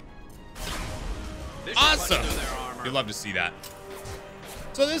 Awesome. You'd love to see that.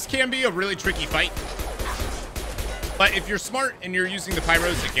 So this can be a really tricky fight, but if you're smart and you're using the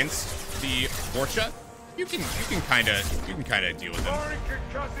pyros against the Vorcha, you can kind of deal with them.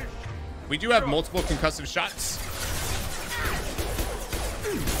 We do have multiple concussive shots.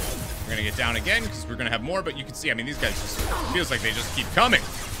 We're gonna get down again because we're gonna have more, but you can see, I mean, these guys just feels like they just keep coming.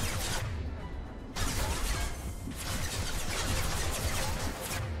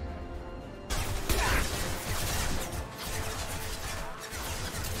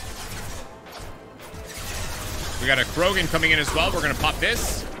 We got a Krogan coming in as well. We're gonna pop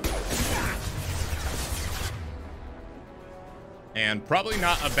this. And probably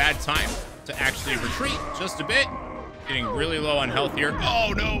not a bad time to actually retreat just a bit. Getting really low on health here.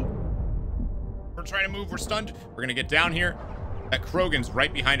 Oh no! We're trying to move, we're stunned. We're gonna get down here. That Krogan's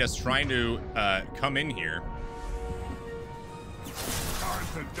right behind us trying to come in here.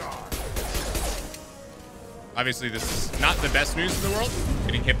 Obviously, this is not the best news in the world.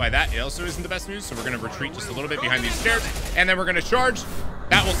 Getting hit by that, it also isn't the best news, so we're gonna retreat just a little bit behind these stairs, and then we're gonna charge.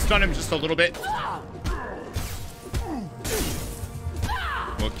 That will stun him just a little bit.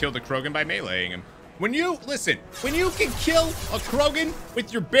 We'll kill the Krogan by meleeing him. When you can kill a Krogan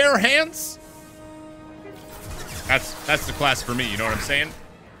with your bare hands, that's the class for me, you know what I'm saying?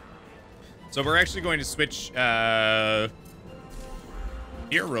 So we're actually going to switch here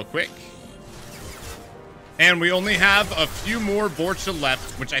real quick. And we only have a few more Vorcha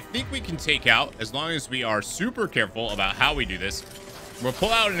left, which I think we can take out as long as we are super careful about how we do this. We'll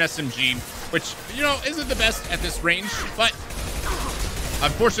pull out an SMG, which, you know, isn't the best at this range, but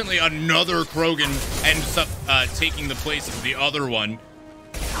unfortunately another Krogan ends up taking the place of the other one.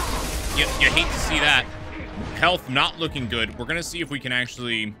 You hate to see that. Health not looking good. We're gonna see if we can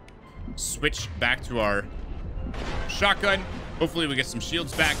actually switch back to our shotgun. Hopefully we get some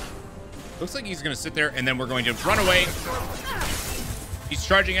shields back. Looks like he's gonna sit there, and then we're going to run away. He's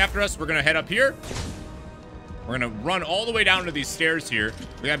charging after us. We're gonna head up here. We're gonna run all the way down to these stairs here.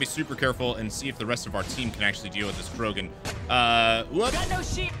 We gotta be super careful and see if the rest of our team can actually deal with this Krogan.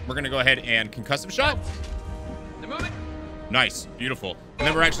 We're gonna go ahead and concussive shot. Nice, beautiful. And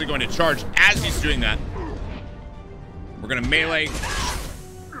then we're actually going to charge as he's doing that. We're gonna melee.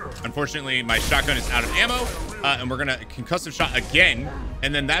 Unfortunately, my shotgun is out of ammo, and we're gonna concussive shot again,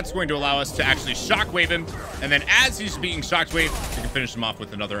 and then that's going to allow us to actually shockwave him, and then as he's being shockwaved, we can finish him off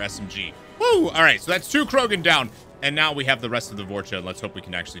with another SMG. Woo! All right, so that's 2 Krogan down, and now we have the rest of the Vorcha, and let's hope we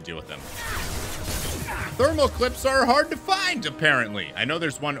can actually deal with them. Thermal clips are hard to find, apparently. I know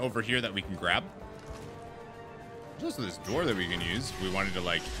there's one over here that we can grab. There's also this door that we can use if we wanted to,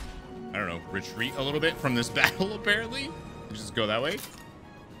 like, I don't know, retreat a little bit from this battle, apparently. We'll just go that way.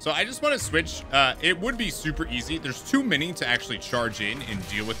 So I just want to switch. It would be super easy. There's too many to actually charge in and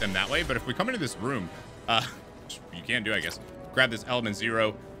deal with them that way. But if we come into this room, you can do, I guess, grab this element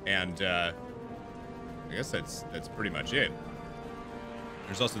 0, and I guess that's pretty much it.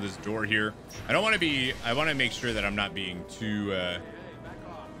 There's also this door here. I want to make sure that I'm not being too,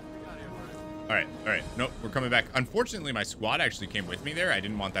 all right. Nope, we're coming back. Unfortunately, my squad actually came with me there. I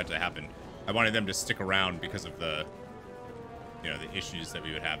didn't want that to happen. I wanted them to stick around because of the, you know, the issues that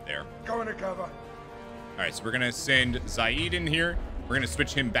we would have there. Go into cover. All right, so we're gonna send Zaid in here. We're gonna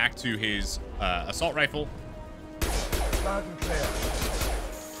switch him back to his assault rifle. Loud and clear.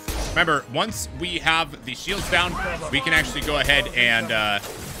 Remember, once we have the shields down, we can actually go ahead and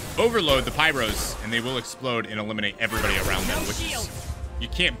overload the pyros, and they will explode and eliminate everybody around them, which is, you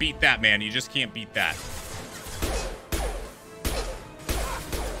can't beat that, man. You just can't beat that.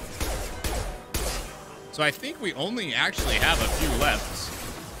 So I think we only actually have a few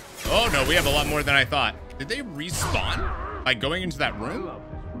left. Oh no, we have a lot more than I thought. Did they respawn by going into that room?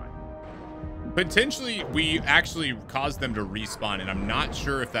 Potentially, we actually caused them to respawn, and I'm not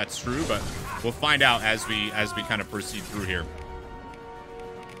sure if that's true, but we'll find out as we kind of proceed through here.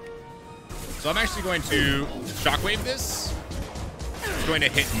 So I'm actually going to shockwave this. It's going to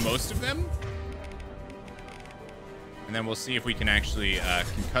hit most of them. And then we'll see if we can actually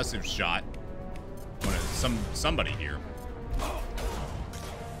concussive shot somebody here.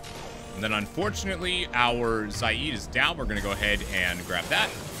 And then unfortunately, our Zaid is down. We're going to go ahead and grab that.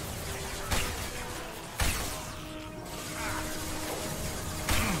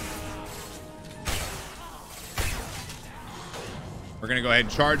 We're going to go ahead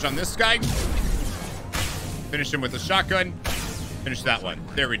and charge on this guy. Finish him with a shotgun. Finish that one.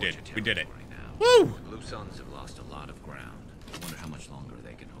 There we did. We did it. Woo! Blue Suns have lost a lot of ground. I wonder how much longer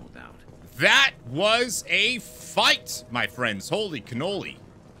they can hold out. That was a fight, my friends. Holy cannoli.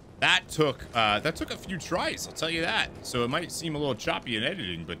 That took a few tries, I'll tell you that. So it might seem a little choppy in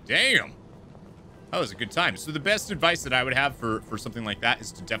editing, but damn. That was a good time. So the best advice that I would have for something like that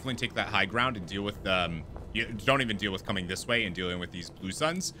is to definitely take that high ground and deal with you don't even deal with coming this way and dealing with these Blue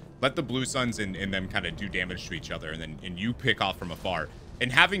Suns. Let the Blue Suns and them kind of do damage to each other, and you pick off from afar.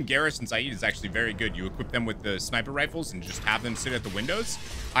 And having Garrus and Saeed is actually very good. You equip them with the sniper rifles and just have them sit at the windows.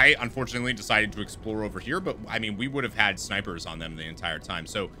 I unfortunately decided to explore over here, but I mean, we would have had snipers on them the entire time.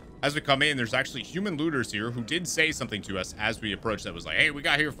 So as we come in, there's actually human looters here who did say something to us as we approached that was like, hey, we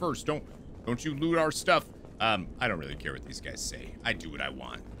got here first. Don't you loot our stuff. I don't really care what these guys say. I do what I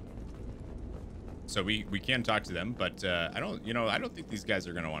want. So we can talk to them, but I don't think these guys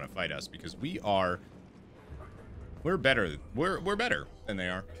are going to want to fight us because we're better. We're better than they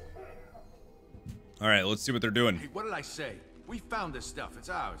are. All right, let's see what they're doing. Hey, what did I say? We found this stuff. It's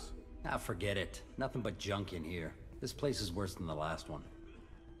ours. Ah, forget it. Nothing but junk in here. This place is worse than the last one.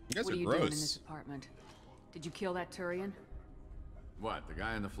 You guys what are are you gross. doing in this apartment? Did you kill that Turian? What, the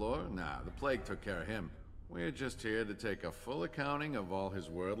guy on the floor? Nah, the plague took care of him. We're just here to take a full accounting of all his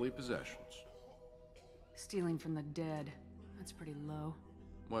worldly possessions. Stealing from the dead. That's pretty low.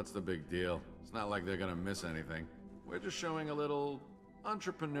 What's the big deal? It's not like they're gonna miss anything. We're just showing a little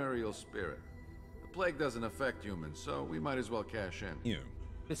entrepreneurial spirit. The plague doesn't affect humans, so we might as well cash in. Yeah.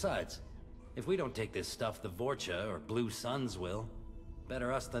 Besides, if we don't take this stuff, the Vorcha or Blue Suns will.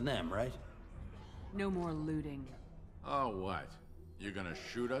 Better us than them, right? No more looting. Oh, what? You gonna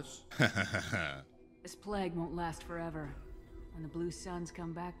shoot us? This plague won't last forever. When the Blue Suns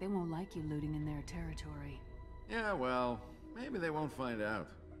come back, they won't like you looting in their territory. Yeah, well, maybe they won't find out.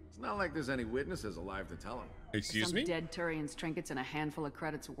 It's not like there's any witnesses alive to tell them. Excuse me? Some dead Turian's trinkets and a handful of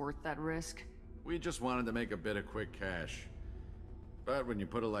credits worth that risk? We just wanted to make a bit of quick cash. But when you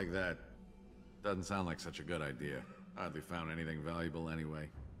put it like that, doesn't sound like such a good idea. Hardly found anything valuable anyway.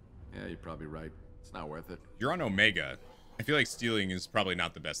 Yeah, you're probably right. It's not worth it. You're on Omega. I feel like stealing is probably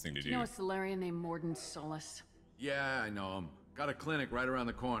not the best thing to do. You know a Salarian named Mordin Solus? Yeah, I know him. Got a clinic right around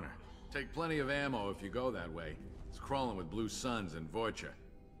the corner. Take plenty of ammo if you go that way. It's crawling with Blue Suns and Vorcha.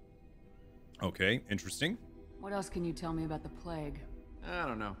 Okay, interesting. What else can you tell me about the plague? I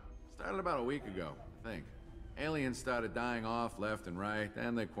don't know. Started about a week ago, I think. Aliens started dying off left and right,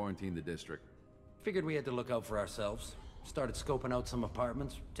 and they quarantined the district. Figured we had to look out for ourselves. Started scoping out some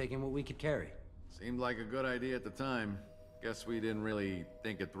apartments, taking what we could carry. Seemed like a good idea at the time. Guess we didn't really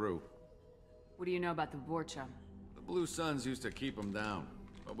think it through. What do you know about the Vorcha? The Blue Suns used to keep them down.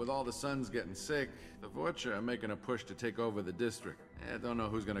 But with all the Suns getting sick, the Vorcha are making a push to take over the district. I don't know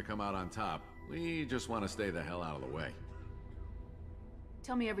who's gonna come out on top. We just want to stay the hell out of the way.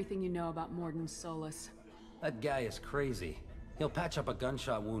 Tell me everything you know about Mordin Solus. That guy is crazy. He'll patch up a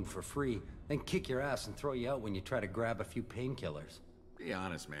gunshot wound for free, then kick your ass and throw you out when you try to grab a few painkillers. Be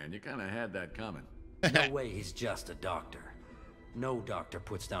honest, man. You kind of had that coming. No way he's just a doctor. No doctor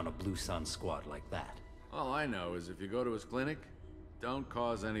puts down a Blue Sun squad like that. All I know is if you go to his clinic, don't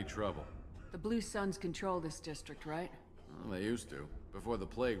cause any trouble. The Blue Suns control this district, right? Well, they used to, before the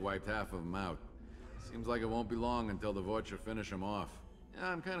plague wiped half of them out. Seems like it won't be long until the Vorcha finish them off. Yeah,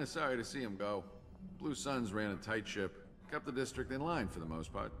 I'm kind of sorry to see him go. Blue Suns ran a tight ship, kept the district in line for the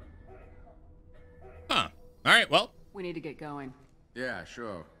most part. Huh. All right, well. We need to get going. Yeah,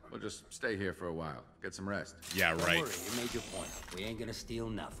 sure. We'll just stay here for a while. Get some rest. Yeah, Don't right. worry, you made your point. We ain't gonna steal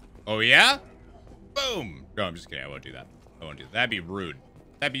nothing. Oh, yeah? Boom. No, I'm just kidding. I won't do that. I won't do that. That'd be rude.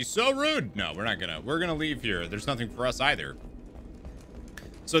 That'd be so rude. No, we're not gonna. We're gonna leave here. There's nothing for us either.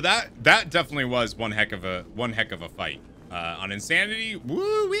 So that definitely was one heck of a fight. On Insanity,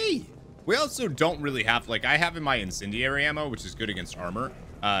 woo-wee. We also don't really have, like, I have in my incendiary ammo, which is good against armor.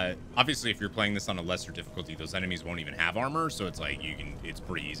 Obviously, if you're playing this on a lesser difficulty, those enemies won't even have armor, so it's like, it's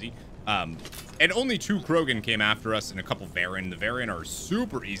pretty easy. And only 2 Krogan came after us and a couple Varen. The Varen are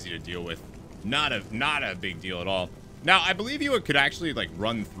super easy to deal with. Not a big deal at all. Now, I believe you could actually, like,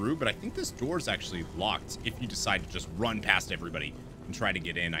 run through, but I think this door's actually locked if you decide to just run past everybody and try to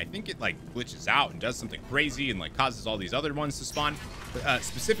get in. I think it, like, glitches out and does something crazy and, like, causes all these other ones to spawn.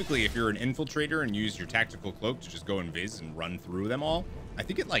 Specifically, if you're an infiltrator and use your tactical cloak to just go invis and run through them all, I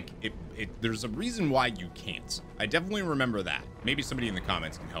think there's a reason why you can't. I definitely remember that. Maybe somebody in the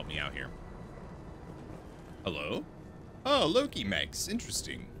comments can help me out here. Hello? Oh, Loki mechs.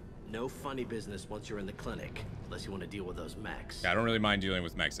 Interesting. No funny business once you're in the clinic, unless you want to deal with those mechs. Yeah, I don't really mind dealing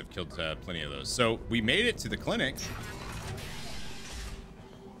with mechs. I've killed plenty of those. So we made it to the clinic.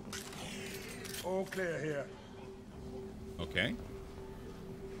 All clear here. Okay.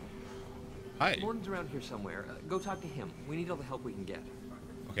 Hi. Mordin's around here somewhere. Go talk to him. We need all the help we can get.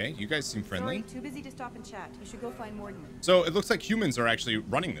 Okay, you guys seem friendly. Sorry, too busy to stop and chat. You should go find Mordin. So it looks like humans are actually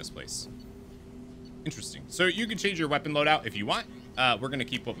running this place. Interesting. So you can change your weapon loadout if you want. We're going to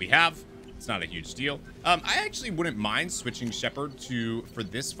keep what we have. It's not a huge deal. I actually wouldn't mind switching Shepard for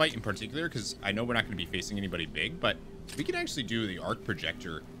this fight in particular, because I know we're not going to be facing anybody big, but we could actually do the arc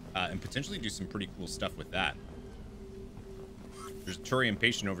projector and potentially do some pretty cool stuff with that. There's a Turian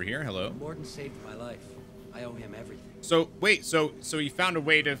patient over here. Hello. Mordin saved my life. I owe him everything. So wait, so he found a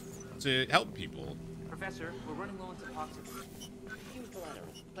way to help people. Professor, we're running low on toxic. Use collateral.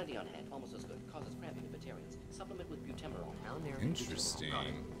 Plenty on hand. Almost as good. Causes cramping in vegetarians. Supplement with butemerol. Interesting.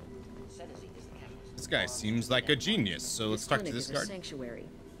 Senesine is the catalyst. This guy seems like a genius. So let's talk to this guard. Sanctuary.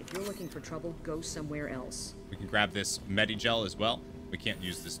 If you're looking for trouble, go somewhere else. We can grab this Medigel as well. We can't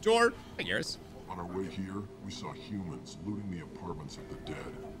use this door. Hi, Garrus. On our way here, we saw humans looting the apartments of the dead.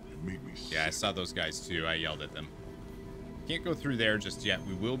 It made me sick. Yeah, I saw those guys too. I yelled at them. Can't go through there just yet.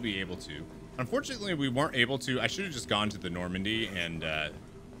 We will be able to. Unfortunately, we weren't able to. I should have just gone to the Normandy and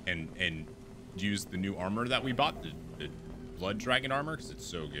used the new armor that we bought, the Blood Dragon armor, because it's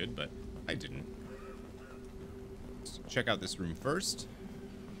so good, but I didn't. Let's check out this room first.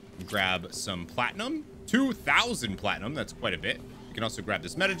 Grab some platinum. 2,000 platinum. That's quite a bit. You can also grab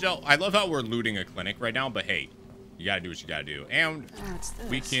this Medigel. I love how we're looting a clinic right now, but hey, you gotta do what you gotta do. And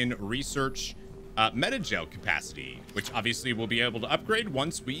we can research Medigel capacity, which obviously we'll be able to upgrade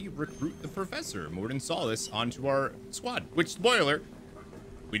once we recruit the Professor, Mordin Solus, onto our squad. Which, spoiler,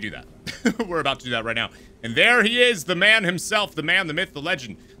 we do that. We're about to do that right now. And there he is, the man himself, the man, the myth, the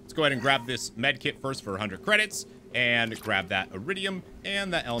legend. Let's go ahead and grab this med kit first for 100 credits. And grab that Iridium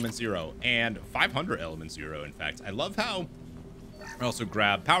and that Element Zero. And 500 Element Zero, in fact. I love how... I also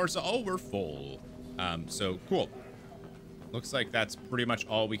grab power cell. Oh, we're full. So cool. Looks like that's pretty much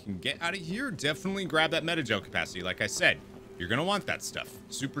all we can get out of here. Definitely grab that Medigel capacity. Like I said, you're going to want that stuff.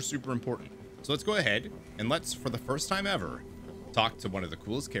 Super, super important. So let's go ahead and let's, for the first time ever, talk to one of the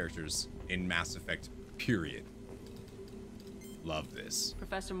coolest characters in Mass Effect, period. Love this.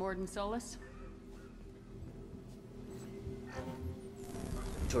 Professor Mordin Solus?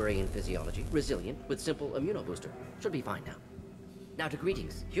 Turian physiology. Resilient with simple immunobooster. Should be fine now. Now to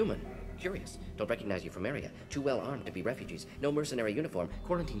greetings. Human. Curious. Don't recognize you from area. Too well armed to be refugees. No mercenary uniform.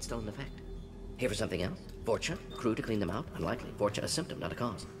 Quarantine still in effect. Here for something else? Vorcha? Crew to clean them out? Unlikely. Vorcha a symptom, not a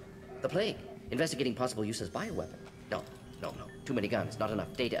cause. The plague. Investigating possible use as bioweapon. No. Too many guns. Not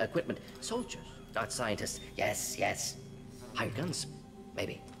enough data, equipment. Soldiers. Not scientists. Yes. Hired guns.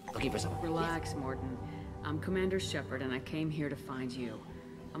 Maybe. Looking for someone. Relax, Mordin. I'm Commander Shepard, and I came here to find you.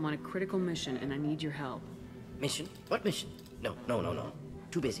 I'm on a critical mission, and I need your help. Mission? What mission? No.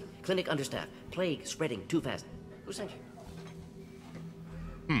 Too busy. Clinic understaffed. Plague spreading too fast. Who sent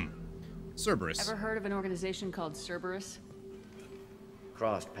you? Cerberus. Ever heard of an organization called Cerberus?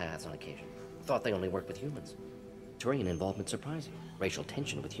 Crossed paths on occasion. Thought they only worked with humans. Turian involvement surprising. Racial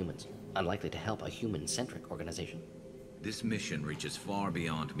tension with humans. Unlikely to help a human-centric organization. This mission reaches far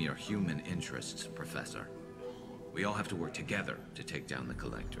beyond mere human interests, Professor. We all have to work together to take down the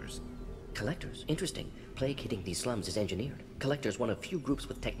Collectors. Collectors? Interesting. Plague hitting these slums is engineered. Collectors one of few groups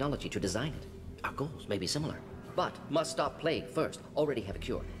with technology to design it. Our goals may be similar. But must stop plague first. Already have a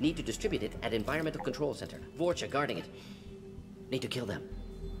cure. Need to distribute it at Environmental Control Center. Vorcha guarding it. Need to kill them.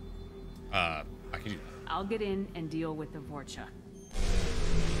 I can do that. I'll get in and deal with the Vorcha.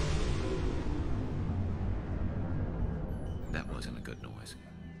 That wasn't a good noise.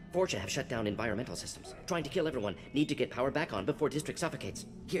 Vorcha have shut down environmental systems. Trying to kill everyone. Need to get power back on before district suffocates.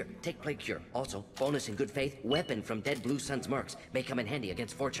 Here, take plague cure. Also, bonus in good faith, weapon from dead Blue Sun's mercs. May come in handy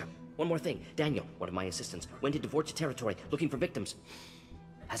against Vorcha. One more thing. Daniel, one of my assistants, went into Vorcha territory looking for victims.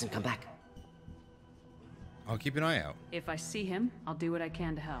 Hasn't come back. I'll keep an eye out. If I see him, I'll do what I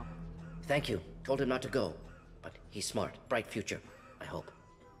can to help. Thank you. Told him not to go. But he's smart. Bright future. I hope.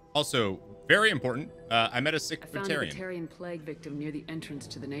 Also, very important, I met a sick I found a Batarian plague victim near the entrance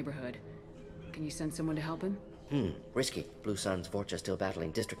to the neighborhood. Can you send someone to help him? Risky. Blue Sun's Vorcha still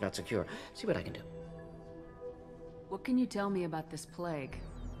battling. District not secure. See what I can do. What can you tell me about this plague?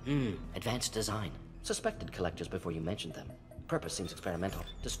 Advanced design. Suspected Collectors before you mentioned them. Purpose seems experimental.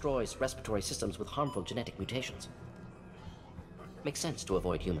 Destroys respiratory systems with harmful genetic mutations. Makes sense to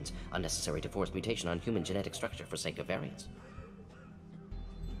avoid humans. Unnecessary to force mutation on human genetic structure for sake of variants.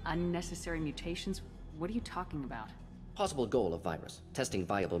 Unnecessary mutations? What are you talking about? Possible goal of virus. Testing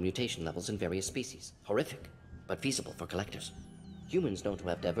viable mutation levels in various species. Horrific, but feasible for Collectors. Humans known to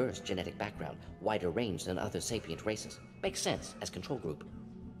have diverse genetic background, wider range than other sapient races. Makes sense as control group.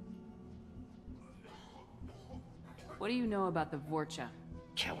 What do you know about the Vorcha?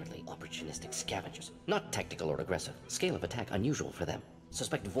 Cowardly, opportunistic scavengers. Not tactical or aggressive. Scale of attack unusual for them.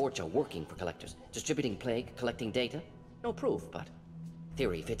 Suspect Vorcha working for collectors. Distributing plague, collecting data. No proof, but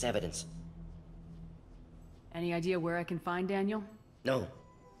theory fits evidence. Any idea where I can find Daniel? No.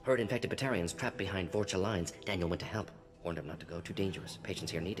 Heard infected Batarians trapped behind Vorcha lines. Daniel went to help. Warned him not to go. Too dangerous.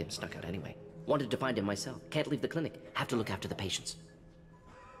 Patients here need him. Snuck out anyway. Wanted to find him myself. Can't leave the clinic. Have to look after the patients.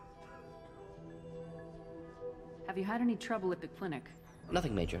 Have you had any trouble at the clinic?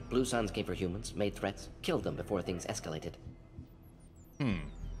 Nothing major. Blue Suns came for humans, made threats, killed them before things escalated.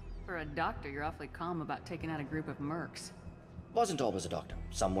 For a doctor, you're awfully calm about taking out a group of mercs. Wasn't always a doctor.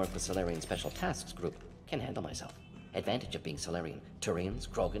 Some work with Salarian Special Tasks Group. Can handle myself. Advantage of being Salarian. Turians,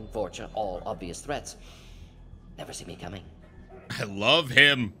 Krogan, Vorcha, all obvious threats. Never see me coming. I love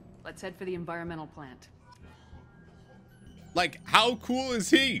him. Let's head for the environmental plant. Like, how cool is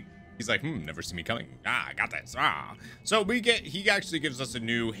he? He's like, never see me coming. I got this. So he actually gives us a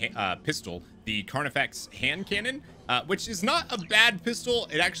new pistol, the Carnifex hand cannon, which is not a bad pistol.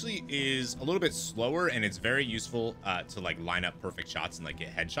 It actually is a little bit slower, and it's very useful to like line up perfect shots and like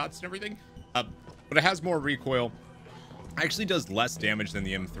get headshots and everything. But it has more recoil. Actually does less damage than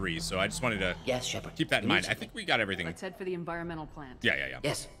the M3, so I just wanted to keep that in mind. I think we got everything. Let's head for the environmental plant. Yeah.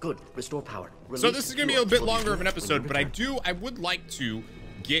 Yes, good. Restore power. So this is going to be a bit longer of an episode, but I would like to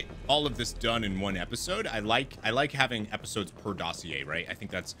get all of this done in one episode. I like having episodes per dossier, right? I think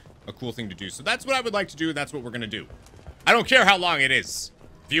that's a cool thing to do. So that's what I would like to do, and that's what we're going to do. I don't care how long it is.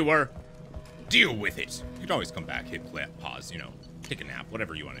 Viewer, deal with it. You can always come back, hit play, pause, you know, take a nap,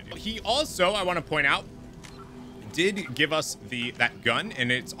 whatever you want to do. He also, I want to point out, did give us that gun,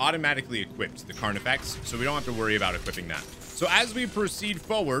 and it's automatically equipped, the Carnifex, so we don't have to worry about equipping that. So as we proceed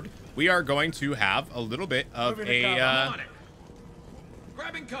forward, we are going to have a little bit of a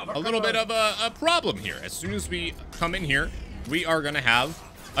problem here. As soon as we come in here, we are going to have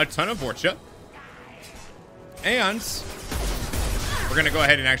a ton of Vorcha, and we're going to go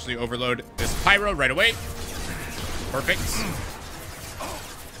ahead and actually overload this pyro right away. Perfect.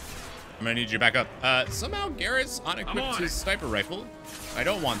 I'm gonna need you back up. Somehow Garrus unequipped his sniper rifle. I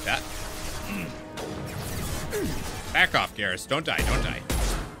don't want that. Back off, Garrus. Don't die. Don't die.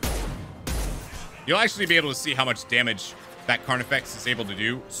 You'll actually be able to see how much damage that Carnifex is able to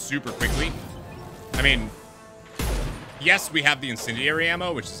do super quickly. I mean, yes, we have the incendiary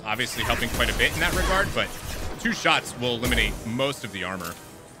ammo, which is obviously helping quite a bit in that regard, but 2 shots will eliminate most of the armor.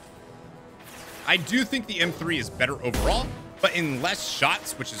 I do think the M3 is better overall, but in less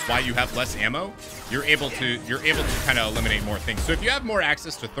shots, which is why you have less ammo, you're able to kind of eliminate more things. So if you have more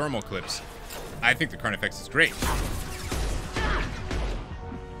access to thermal clips, I think the Carnifex is great.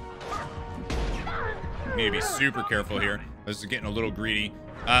 Need to be super careful here. This is getting a little greedy.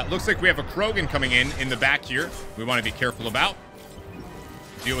 Looks like we have a Krogan coming in the back here. We want to be careful about.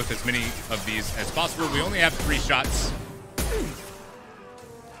 Deal with as many of these as possible. We only have 3 shots.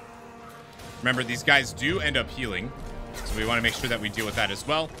 Remember, these guys do end up healing, so we want to make sure that we deal with that as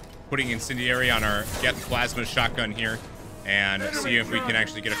well. Putting incendiary on our Geth plasma shotgun here and see if we can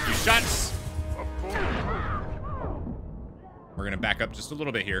actually get a few shots. We're going to back up just a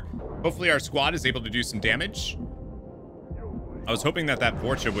little bit here. Hopefully our squad is able to do some damage. I was hoping that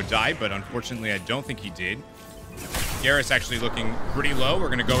Vorcha would die, but unfortunately I don't think he did. Garrus actually looking pretty low. We're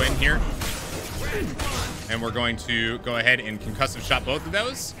going to go in here, and we're going to go ahead and concussive shot both of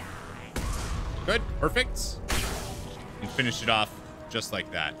those. Good, perfect. And finish it off just like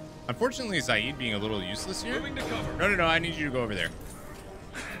that. Unfortunately, Zaid being a little useless here. No, I need you to go over there.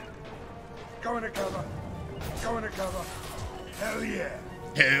 Go into cover. Go into cover. Hell yeah.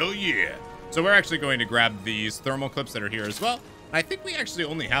 Hell yeah. So we're actually going to grab these thermal clips that are here as well. I think we actually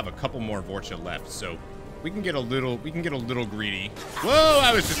only have a couple more Vorcha left, so we can get a little greedy. Whoa,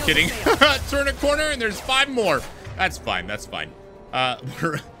 I was just kidding. Turn a corner and there's 5 more. That's fine. That's fine.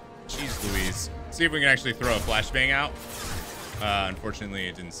 Jeez Louise. See if we can actually throw a flashbang out. Unfortunately,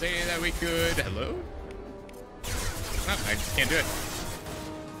 it didn't say that we could. Hello? Oh, I just can't do it.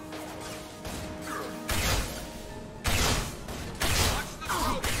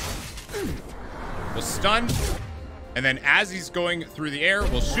 We'll stun, and then as he's going through the air,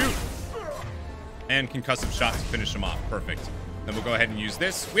 we'll shoot. And concussive shots to finish him off. Perfect. Then we'll go ahead and use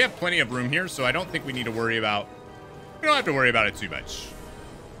this. We have plenty of room here, so I don't think we need to worry about... We don't have to worry about it too much.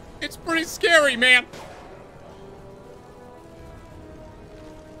 It's pretty scary, man.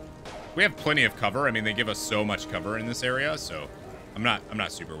 We have plenty of cover. I mean, they give us so much cover in this area, so I'm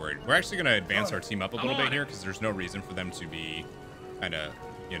not super worried. We're actually going to advance our team up a little bit here because there's no reason for them to be kind of,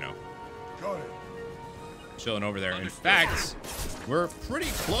 you know, chilling over there. In fact, we're pretty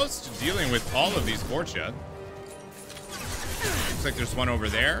close to dealing with all of these Vorcha. Looks like there's one over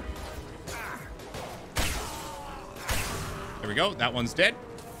there. There we go. That one's dead.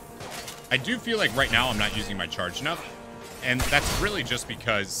 I do feel like right now I'm not using my charge enough. And that's really just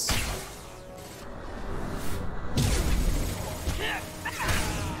because...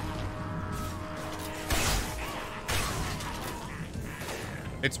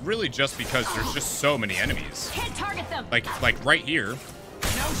 It's really just because there's just so many enemies. Can't target them. Like right here.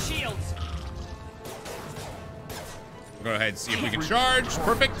 No shields. We'll go ahead and see if we can charge.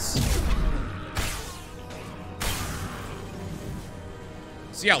 Perfect.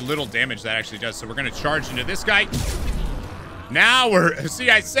 See how little damage that actually does. So we're going to charge into this guy. Now we're...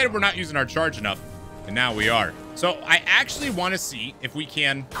 See, I said we're not using our charge enough. And now we are. So I actually want to see if we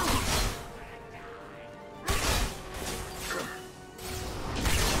can...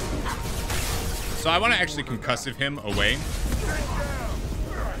 So I want to actually concussive him away.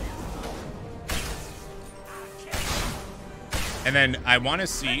 And then I want to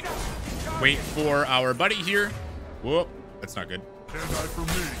see... Wait for our buddy here. Whoop. That's not good. Can't die for me.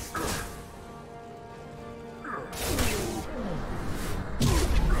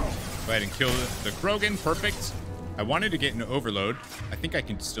 Go ahead and kill the Krogan. Perfect. I wanted to get an overload. I think I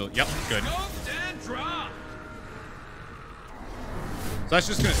can still... Yep, good. So that's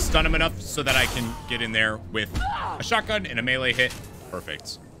just going to stun him enough so that I can get in there with a shotgun and a melee hit.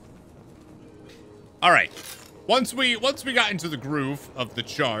 Perfect. All right. Once we got into the groove of the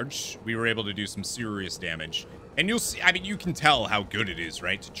charge, we were able to do some serious damage. And you'll see, I mean, you can tell how good it is,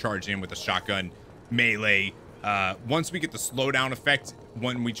 right? To charge in with a shotgun, melee. Once we get the slowdown effect,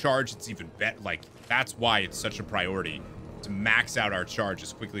 when we charge, it's even better. Like, that's why it's such a priority to max out our charge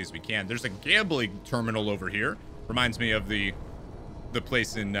as quickly as we can. There's a gambling terminal over here. Reminds me of the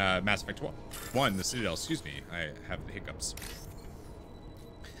place in Mass Effect 1, the Citadel. Excuse me, I have the hiccups.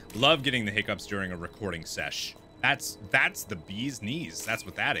 Love getting the hiccups during a recording sesh. That's the bee's knees. That's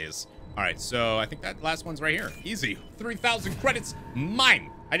what that is. All right, so I think that last one's right here. Easy. 3,000 credits,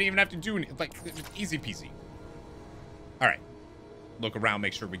 mine. I didn't even have to do anything. Like, easy peasy. All right. Look around,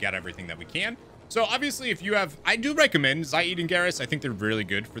 make sure we got everything that we can. So obviously, if you have, I do recommend Zaid and Garrus. I think they're really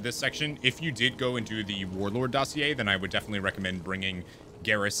good for this section. If you did go and do the Warlord dossier, then I would definitely recommend bringing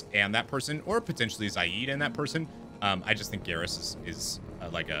Garrus and that person, or potentially Zaid and that person. I just think Garrus is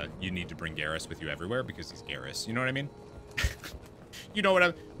like you need to bring Garrus with you everywhere because he's Garrus. You know what I mean? you know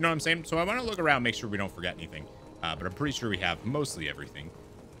what I'm saying? So I want to look around, make sure we don't forget anything. But I'm pretty sure we have mostly everything.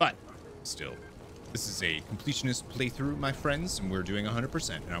 But still, this is a completionist playthrough, my friends, and we're doing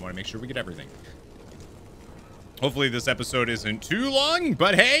 100%, and I want to make sure we get everything. Hopefully this episode isn't too long,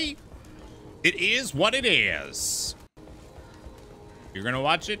 but hey, it is what it is. You're gonna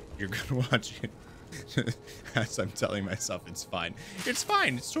watch it? You're gonna watch it. As I'm telling myself it's fine. It's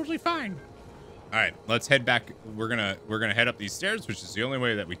fine. It's totally fine. All right, let's head back. We're gonna head up these stairs, which is the only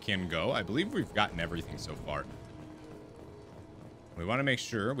way that we can go. I believe we've gotten everything so far. We want to make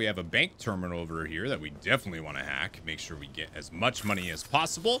sure we have a bank terminal over here that we definitely want to hack. Make sure we get as much money as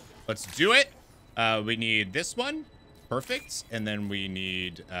possible. Let's do it. We need this one. Perfect. And then we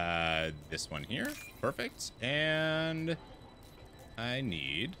need this one here. Perfect. And I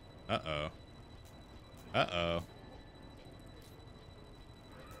need... Uh-oh. Uh-oh.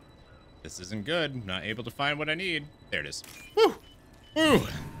 This isn't good. Not able to find what I need. There it is. Woo! Woo!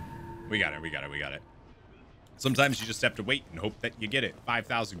 We got it. We got it. We got it. Sometimes you just have to wait and hope that you get it.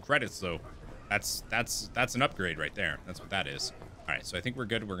 5,000 credits, though. That's an upgrade right there. That's what that is. All right, so I think we're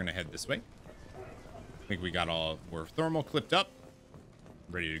good. We're going to head this way. I think we got we're thermal clipped up.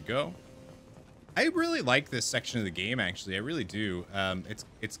 Ready to go. I really like this section of the game, actually. I really do.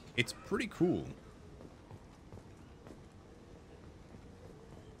 It's pretty cool.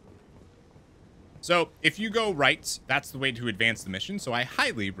 So if you go right, that's the way to advance the mission. So I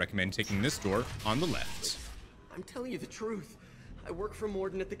highly recommend taking this door on the left. I'm telling you the truth. I work for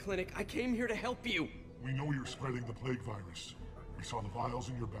Mordin at the clinic. I came here to help you. We know you're spreading the plague virus. We saw the vials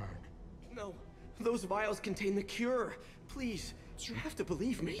in your bag. No, those vials contain the cure. Please, you have to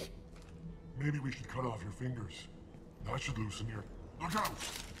believe me. Maybe we should cut off your fingers. That should loosen your... Look out!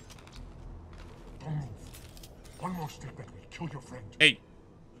 Don't move. One more step and we kill your friend. Hey,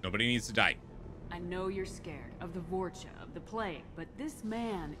 nobody needs to die. I know you're scared of the Vorcha, of the plague, but this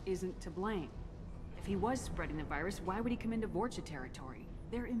man isn't to blame. If he was spreading the virus, why would he come into Vorcha territory?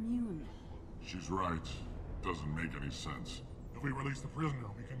 They're immune. She's right. Doesn't make any sense. If we release the prisoner,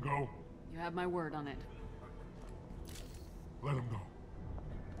 we can go. You have my word on it. Let him go.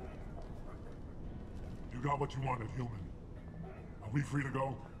 You got what you wanted, human. Are we free to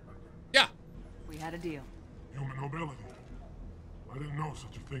go? Yeah. We had a deal. Human nobility. I didn't know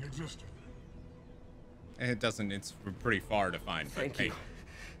such a thing existed. It doesn't. It's pretty far to find. Thank but, you. hey.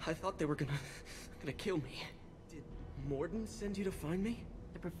 I thought they were gonna kill me. Did Mordin send you to find me?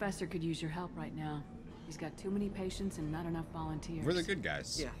 The professor could use your help right now. He's got too many patients and not enough volunteers. We're the good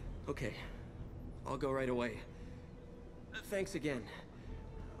guys. Yeah. Okay. I'll go right away. Thanks again.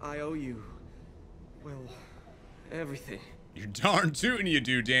 I owe you, well, everything. You're darn tootin' you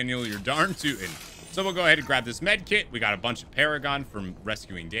do, Daniel. You're darn tootin'. So we'll go ahead and grab this med kit. We got a bunch of Paragon from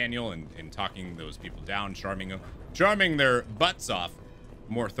rescuing Daniel and talking those people down, charming their butts off.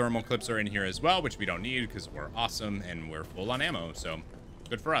 More thermal clips are in here as well, which we don't need because we're awesome and we're full on ammo. So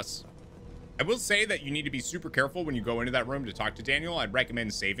good for us. I will say that you need to be super careful when you go into that room to talk to Daniel. I'd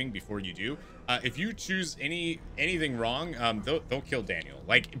recommend saving before you do. If you choose anything wrong, they'll kill Daniel.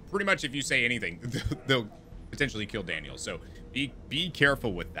 Like, pretty much if you say anything, they'll potentially kill Daniel. So be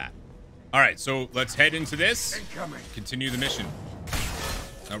careful with that. All right, so let's head into this. Continue the mission.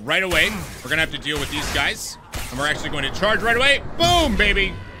 Right away, we're going to have to deal with these guys. And we're actually going to charge right away. Boom,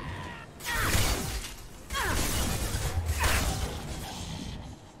 baby.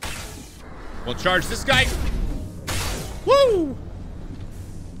 We'll charge this guy. Woo!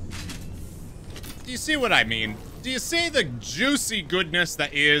 Do you see what I mean? Do you see the juicy goodness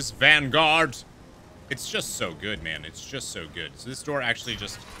that is Vanguard? It's just so good, man. It's just so good. So this door actually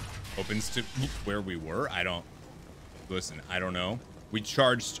just opens to where we were. I don't know. We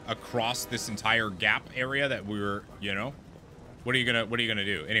charged across this entire gap area that we were, you know. What are you gonna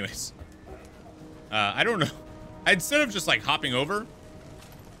do? Anyways. I don't know. Instead of just like hopping over,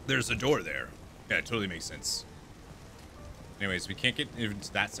 there's a door there. Yeah, it totally makes sense. Anyways, we can't get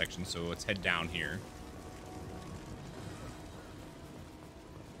into that section, so let's head down here.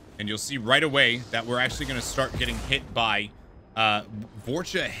 And you'll see right away that we're actually going to start getting hit by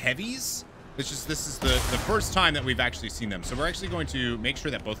Vorcha heavies. This is the first time that we've actually seen them. So we're actually going to make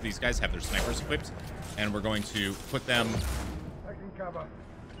sure that both of these guys have their snipers equipped. And we're going to put them... I can cover.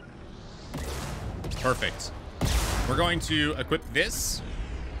 Perfect. We're going to equip this.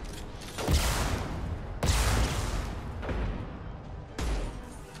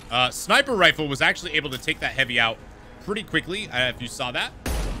 Sniper rifle was actually able to take that heavy out pretty quickly, if you saw that.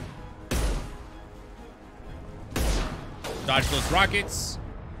 Dodge those rockets.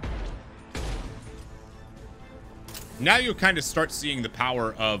 Now you'll kind of start seeing the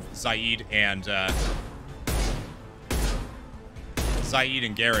power of Zaid and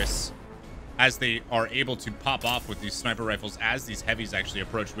Garrus as they are able to pop off with these sniper rifles as these heavies actually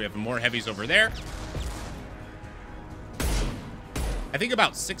approach. We have more heavies over there. I think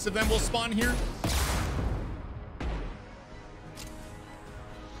about 6 of them will spawn here.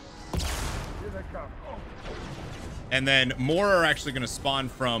 And then more are actually going to spawn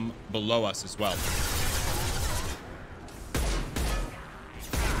from below us as well.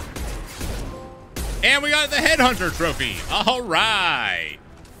 And we got the Headhunter trophy. All right.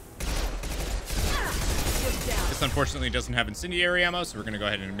 This unfortunately doesn't have incendiary ammo, so we're going to go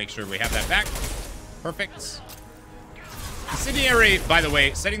ahead and make sure we have that back. Perfect. Incendiary, by the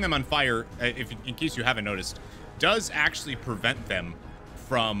way, setting them on fire, in case you haven't noticed, does actually prevent them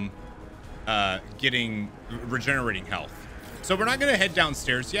from regenerating health. So we're not going to head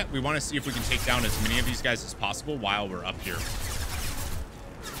downstairs yet. We want to see if we can take down as many of these guys as possible while we're up here.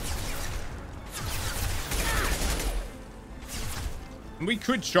 And we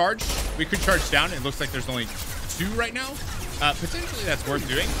could charge down. It looks like there's only 2 right now. Potentially that's worth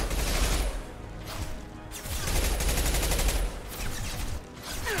doing.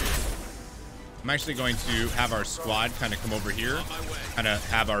 I'm actually going to have our squad kind of come over here, kind of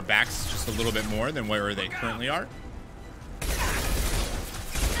have our backs just a little bit more than where they currently are.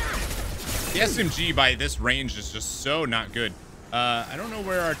 The SMG by this range is just so not good. I don't know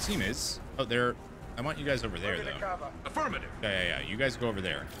where our team is. Oh, I want you guys over there, though. Affirmative. Yeah. You guys go over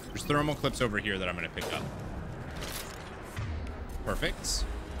there. There's thermal clips over here that I'm going to pick up. Perfect.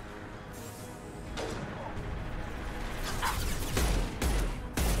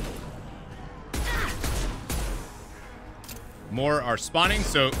 More are spawning,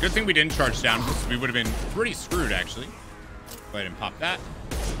 so good thing we didn't charge down because we would have been pretty screwed, actually. Go ahead and pop that.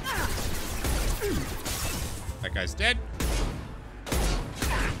 That guy's dead.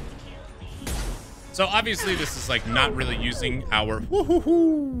 So obviously this is like not really using our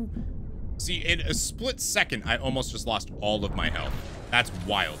woohoo. See, in a split second, I almost just lost all of my health. That's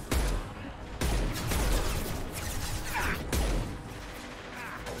wild.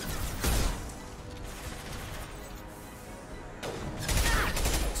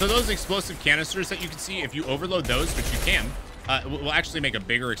 So those explosive canisters that you can see, if you overload those, which you can, will actually make a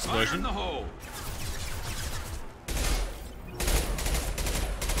bigger explosion.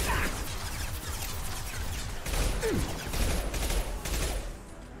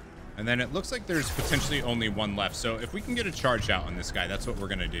 And then it looks like there's potentially only one left. So if we can get a charge out on this guy, that's what we're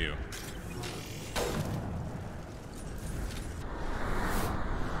going to do.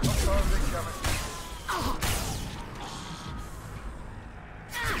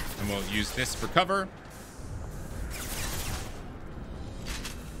 And we'll use this for cover.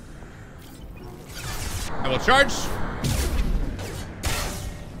 I will charge.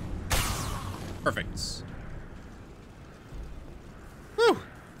 Perfect. Whew.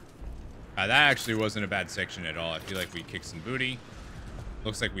 That actually wasn't a bad section at all. I feel like we kicked some booty.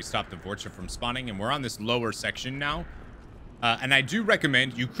 Looks like we stopped the Vorcha from spawning, and we're on this lower section now. And I do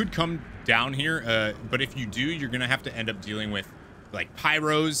recommend you could come down here, but if you do, you're gonna have to end up dealing with like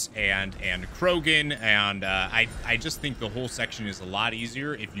pyros and Krogan, and I just think the whole section is a lot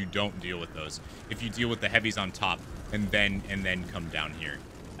easier if you don't deal with those. If you deal with the heavies on top and then come down here.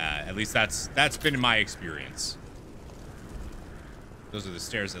 At least that's been my experience. Those are the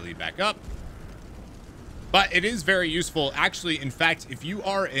stairs that lead back up. But it is very useful. Actually, in fact, if you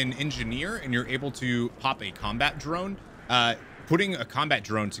are an engineer and you're able to pop a combat drone, putting a combat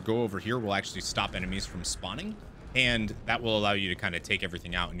drone to go over here will actually stop enemies from spawning. And that will allow you to kind of take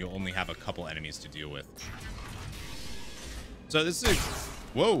everything out, and you'll only have a couple enemies to deal with. So this is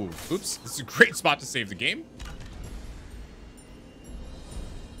whoa, oops. This is a great spot to save the game.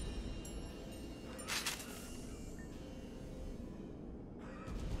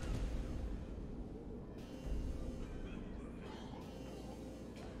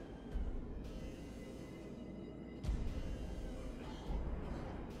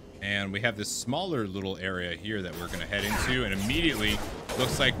 And we have this smaller little area here that we're going to head into, and immediately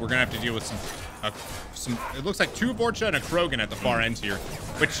looks like we're going to have to deal with some it looks like 2 Vorcha and a Krogan at the far end here,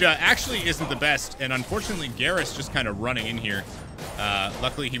 which actually isn't the best. And unfortunately, Garrus just kind of running in here.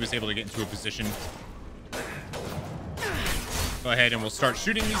 Luckily, he was able to get into a position. Go ahead and we'll start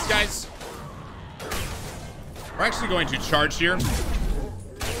shooting these guys. We're actually going to charge here.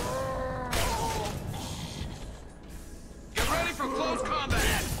 Get ready for close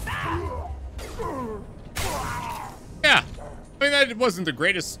combat. Yeah, I mean, that wasn't the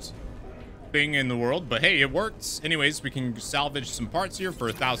greatest thing in the world, but hey, it worked. Anyways, we can salvage some parts here for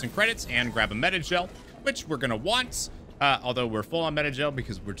 1,000 credits and grab a metagel, which we're gonna want. Although we're full on metagel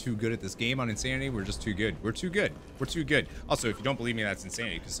because we're too good at this game on Insanity. We're just too good. We're too good. We're too good. Also, if you don't believe me, that's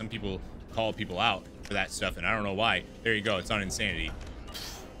Insanity, because some people call people out for that stuff, and I don't know why. There you go. It's on Insanity.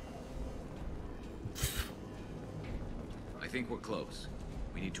 I think we're close.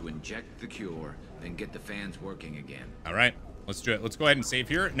 We need to inject the cure, then get the fans working again. All right, let's do it. Let's go ahead and save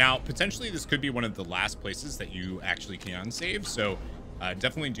here. Now, potentially, this could be one of the last places that you actually can save, so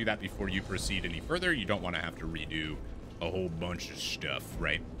definitely do that before you proceed any further. You don't want to have to redo a whole bunch of stuff,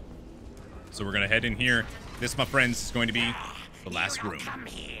 right? So we're gonna head in here. This, my friends, is going to be the last room. Come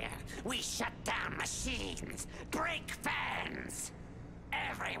here. We shut down machines, break fans.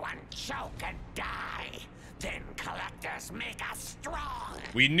 Everyone choke and die. Then collectors make us strong.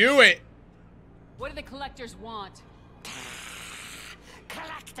 We knew it. What do the collectors want?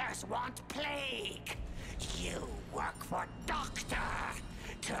 Collectors want plague. You work for Doctor.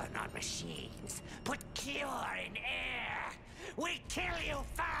 Turn on machines. Put cure in air. We kill you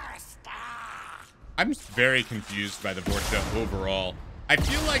first. I'm very confused by the Vorcha overall. I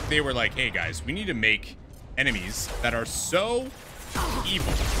feel like they were like, hey guys, we need to make enemies that are so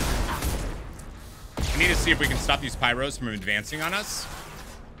evil. We need to see if we can stop these pyros from advancing on us.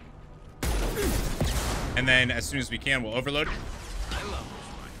 And then as soon as we can, we'll overload it.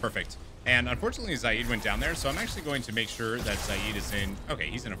 Perfect. And unfortunately, Zaid went down there, so I'm actually going to make sure that Zaid is in... Okay,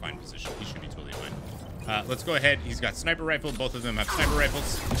 he's in a fine position. He should be totally fine. Let's go ahead. He's got sniper rifle. Both of them have sniper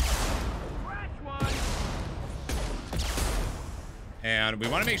rifles. And we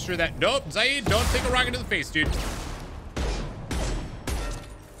want to make sure that... Nope, Zaid, don't take a rocket to the face, dude.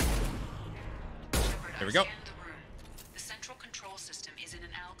 There we go. The central control system is in an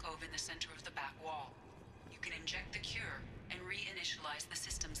alcove in the center of the back wall. You can inject the cure and reinitialize the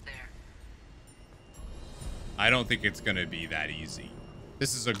systems there. I don't think it's going to be that easy.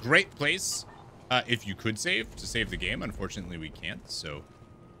 This is a great place if you could save, to save the game. Unfortunately, we can't, so...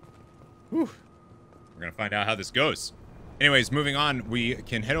 Whew. We're going to find out how this goes. Anyways, moving on, we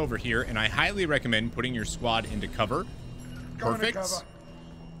can head over here, and I highly recommend putting your squad into cover. Perfect.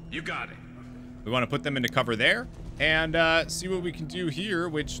 You got it. We want to put them into cover there, and see what we can do here,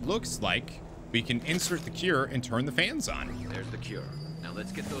 which looks like we can insert the cure and turn the fans on. There's the cure. Now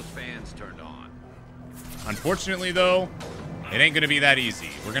let's get those fans turned on. Unfortunately, though, it ain't going to be that easy.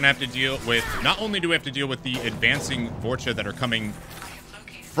 We're going to have to deal with... Not only do we have to deal with the advancing Vorcha that are coming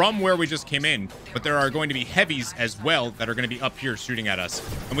from where we just came in, but there are going to be heavies as well that are going to be up here shooting at us.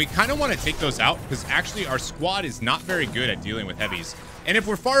 And we kind of want to take those out because actually our squad is not very good at dealing with heavies. And if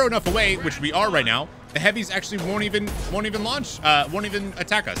we're far enough away, which we are right now, the heavies actually won't even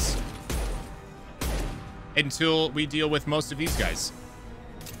attack us until we deal with most of these guys.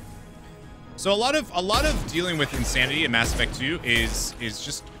 So a lot of dealing with insanity in Mass Effect 2 is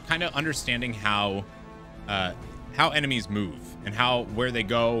just kind of understanding how enemies move and where they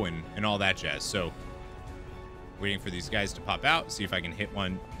go and all that jazz. So waiting for these guys to pop out, see if I can hit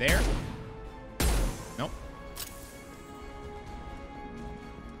one there. Nope.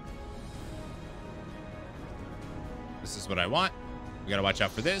 This is what I want. We gotta watch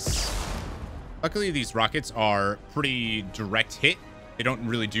out for this. Luckily, these rockets are pretty direct hit. They don't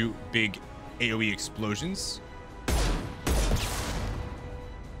really do big AoE explosions,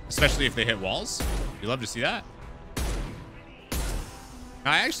 especially if they hit walls. You love to see that.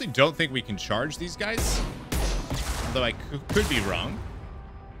 I actually don't think we can charge these guys, although I could be wrong.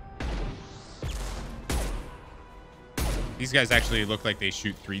 These guys actually look like they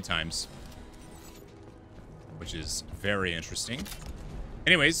shoot 3 times, which is very interesting.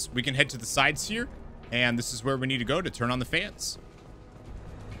 Anyways, we can head to the sides here, and this is where we need to go to turn on the fans.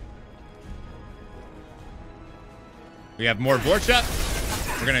 We have more Vorcha.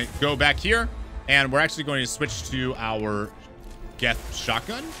 We're going to go back here, and we're actually going to switch to our Geth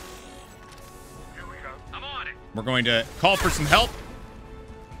shotgun. Here we go. I'm on it. We're going to call for some help.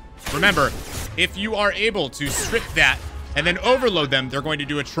 Remember, if you are able to strip that and then overload them, they're going to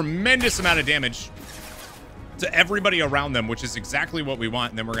do a tremendous amount of damage to everybody around them, which is exactly what we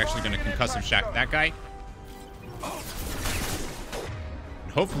want. And then we're actually going to concussive shock that guy.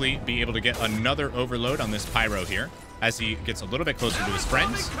 And hopefully be able to get another overload on this pyro here as he gets a little bit closer to his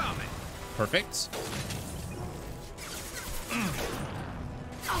friends. Perfect.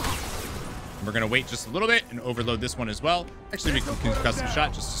 And we're going to wait just a little bit and overload this one as well. Actually, we can concussive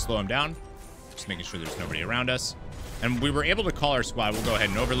shot just to slow him down. Just making sure there's nobody around us. And we were able to call our squad. We'll go ahead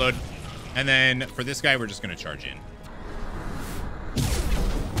and overload. And then for this guy, we're just going to charge in.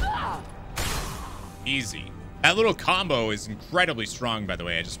 Easy. That little combo is incredibly strong, by the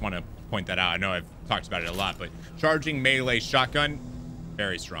way. I just want to point that out. I know I've talked about it a lot, but charging melee shotgun,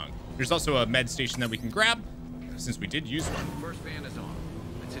 very strong. There's also a med station that we can grab, since we did use one. First fan is on.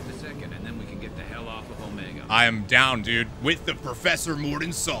 Let's hit the second, and then we can get the hell off of Omega. I am down, dude, with the Professor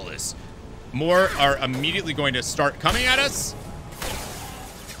Mordin Solus. More are immediately going to start coming at us.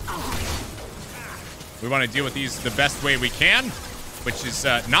 We want to deal with these the best way we can, which is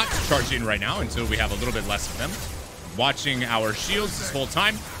not to charge in right now until we have a little bit less of them. Watching our shields this whole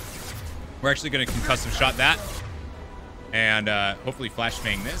time. We're actually going to concussive shot that. And hopefully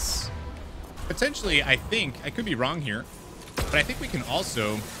flashbang this. Potentially, I think, I could be wrong here, but I think we can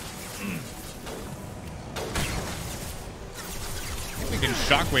also... I think we can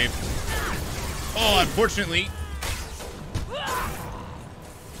shockwave. Oh, unfortunately...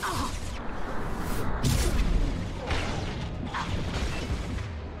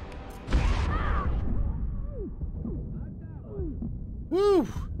 Woo!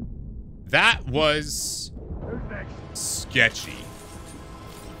 That was sketchy.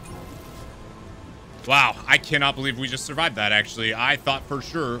 Wow, I cannot believe we just survived that, actually. I thought for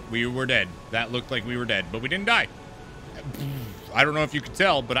sure we were dead. That looked like we were dead, but we didn't die. I don't know if you could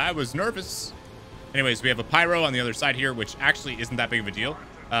tell, but I was nervous. Anyways, we have a pyro on the other side here, which actually isn't that big of a deal.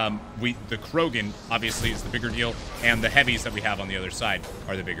 The Krogan, obviously, is the bigger deal, and the heavies that we have on the other side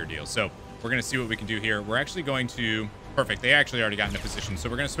are the bigger deal. So we're going to see what we can do here. We're actually going to... Perfect. They actually already got into position. So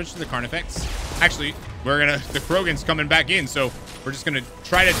we're going to switch to the Carnifex. Actually, the Krogan's coming back in. So we're just going to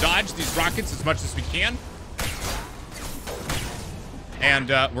try to dodge these rockets as much as we can. And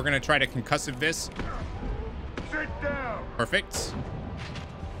we're going to try to concussive this. Sit down. Perfect.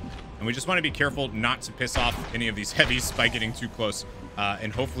 And we just want to be careful not to piss off any of these heavies by getting too close.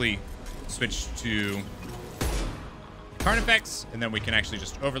 And hopefully switch to Carnifex. And then we can actually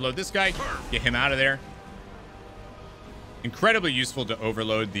just overload this guy. Get him out of there. Incredibly useful to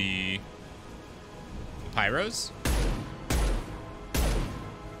overload the pyros.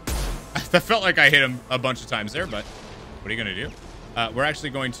 That felt like I hit him a bunch of times there, but what are you going to do? We're actually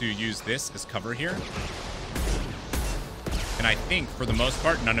going to use this as cover here. And I think, for the most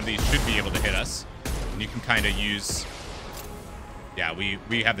part, none of these should be able to hit us. And you can kind of use... Yeah,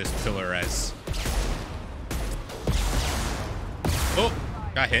 we have this pillar as... Oh,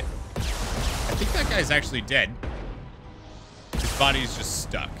 got hit. I think that guy's actually dead. His body's just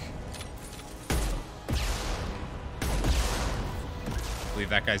stuck. I believe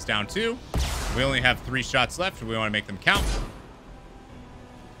that guy's down too. We only have 3 shots left. We want to make them count.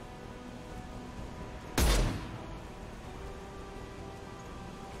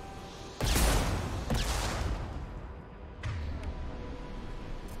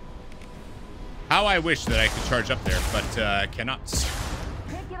 How I wish that I could charge up there, but cannot.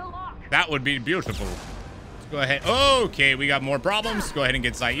 That would be beautiful. Let's go ahead. Okay, we got more problems. Go ahead and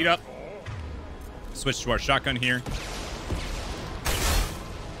get Zaid up. Switch to our shotgun here.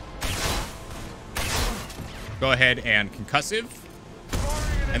 Go ahead and concussive.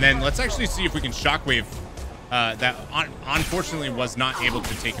 And then let's actually see if we can shockwave. That unfortunately was not able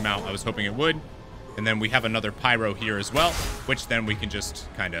to take him out. I was hoping it would. And then we have another pyro here as well, which then we can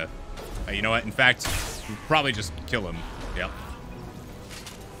just kind of, you know what? In fact, we'll probably just kill him. Yep.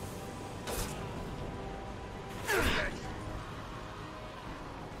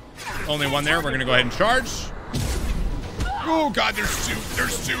 Only one there. We're going to go ahead and charge. Oh, God, there's two.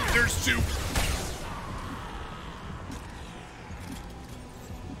 There's two. There's two.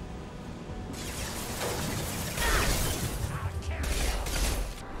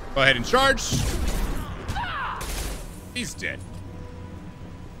 Go ahead and charge. He's dead.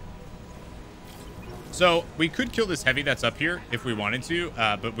 So we could kill this heavy that's up here if we wanted to,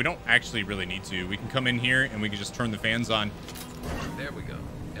 but we don't actually really need to. We can come in here and we can just turn the fans on. There we go.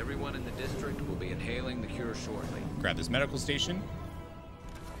 Everyone in the district will be inhaling the cure shortly. Grab this medical station.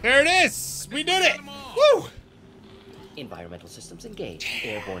 There it is! We did it! Woo! Environmental systems engaged.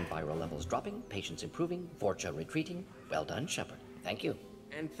 Airborne viral levels dropping. Patients improving. Vorcha retreating. Well done, Shepard. Thank you.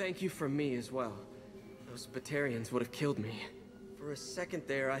 And thank you from me as well. Those Batarians would have killed me. For a second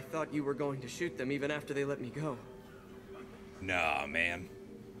there, I thought you were going to shoot them even after they let me go. Nah, man.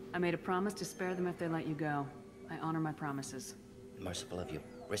 I made a promise to spare them if they let you go. I honor my promises. Merciful of you.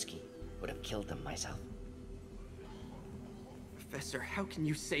 Risky. Would have killed them myself. Professor, how can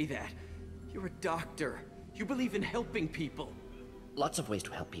you say that? You're a doctor. You believe in helping people. Lots of ways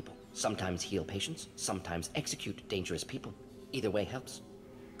to help people. Sometimes heal patients, sometimes execute dangerous people. Either way helps.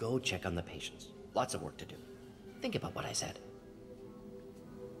 Go check on the patients. Lots of work to do. Think about what I said.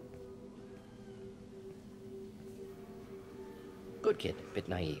 Good kid, bit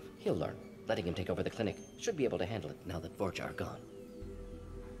naive. He'll learn. Letting him take over the clinic. Should be able to handle it now that Vorcha are gone.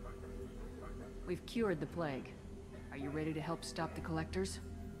 We've cured the plague. Are you ready to help stop the collectors?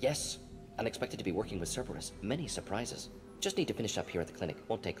 Yes. Unexpected to be working with Cerberus. Many surprises. Just need to finish up here at the clinic.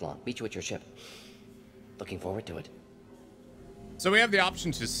 Won't take long. Meet you at your ship. Looking forward to it. So we have the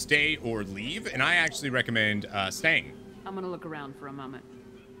option to stay or leave, and I actually recommend staying. I'm gonna look around for a moment.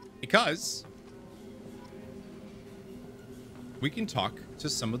 Because we can talk to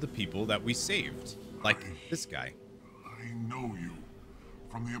some of the people that we saved. Like this guy. I know you.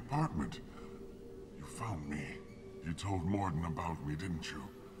 From the apartment. You found me. You told Mordin about me, didn't you?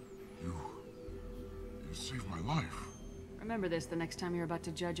 You saved my life. Remember this the next time you're about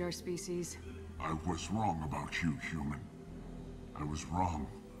to judge our species. I was wrong about you, human. I was wrong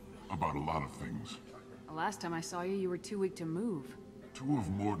about a lot of things. The last time I saw you, you were too weak to move. Two of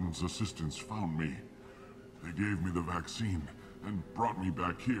Mordin's assistants found me. They gave me the vaccine and brought me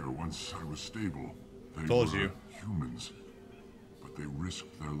back here once I was stable. They Told were you. humans, but they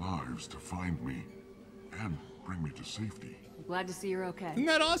risked their lives to find me and bring me to safety. I'm glad to see you're okay. Isn't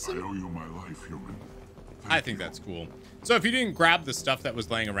that awesome? I owe you my life, human. I think that's cool. So if you didn't grab the stuff that was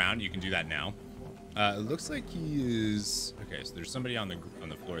laying around, you can do that now. It looks like he is... Okay, so there's somebody on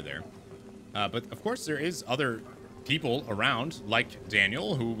the floor there. But of course there is other people around, like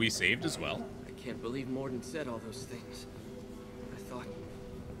Daniel, who we saved as well. I can't believe Mordin said all those things.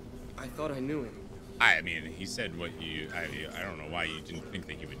 I thought I knew him. I mean, he said what you... I don't know why you didn't think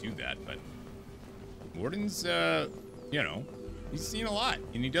that he would do that, but... Mordin's, you know, he's seen a lot,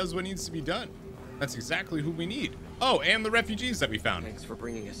 and he does what needs to be done. That's exactly who we need. Oh, and the refugees that we found. Thanks for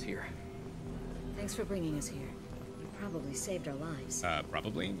bringing us here. Thanks for bringing us here. You probably saved our lives.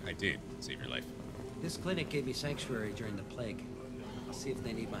 Probably. I did save your life. This clinic gave me sanctuary during the plague. I'll see if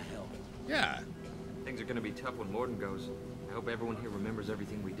they need my help. Yeah. Things are gonna be tough when Mordin goes. I hope everyone here remembers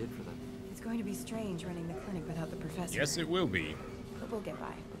everything we did for them. It's going to be strange running the clinic without the professor. Yes, it will be. But we'll get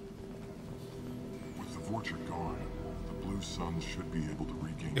by. With the Vorcha gone, the Blue Suns should be able to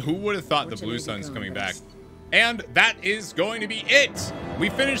regain... Who would have thought the Blue Sun's coming back? And that is going to be it. We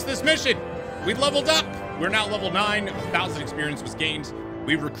finished this mission. We leveled up. We're now level 9. 1,000 experience was gained.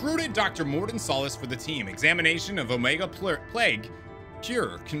 We recruited Dr. Mordin Solus for the team. Examination of Omega Plague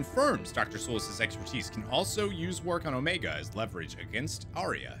Cure confirms Dr. Solus's expertise can also use work on Omega as leverage against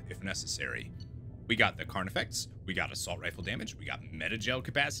Aria if necessary. We got the Carnifex, we got assault rifle damage, we got metagel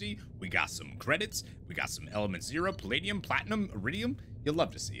capacity, we got some credits, we got some element 0, palladium, platinum, iridium. You'll love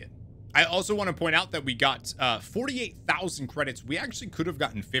to see it. I also want to point out that we got 48,000 credits. We actually could have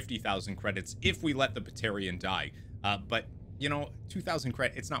gotten 50,000 credits if we let the Batarian die. But you know, 2,000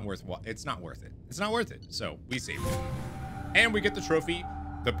 credits, it's not worth it. It's not worth it. So we saved it. And we get the trophy,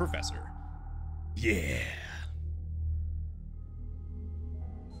 the Professor. Yeah.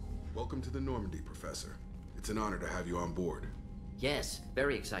 Welcome to the Normandy, Professor. It's an honor to have you on board. Yes,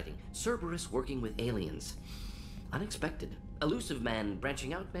 very exciting. Cerberus working with aliens. Unexpected. Elusive man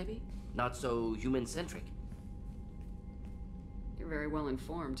branching out, maybe? Not so human-centric. You're very well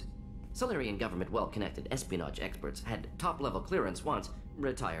informed. Salarian government well-connected espionage experts had top-level clearance once,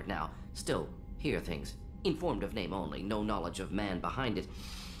 retired now. Still, hear things. Informed of name only, no knowledge of man behind it.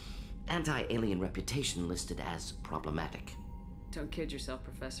 Anti-alien reputation listed as problematic. Don't kid yourself,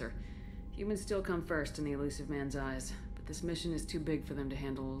 Professor. Humans still come first in the elusive man's eyes, but this mission is too big for them to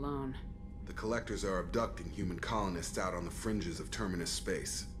handle alone. The Collectors are abducting human colonists out on the fringes of Terminus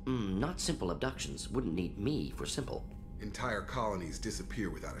space. Not simple abductions. Wouldn't need me for simple. Entire colonies disappear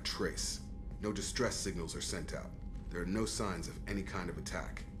without a trace. No distress signals are sent out. There are no signs of any kind of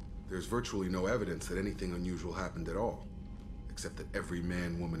attack. There's virtually no evidence that anything unusual happened at all, except that every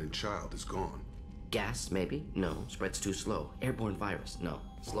man, woman, and child is gone. Gas, maybe? No. Spreads too slow. Airborne virus? No.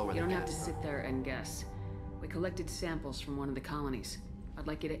 Slower You than don't have to gas. sit there and guess. We collected samples from one of the colonies. I'd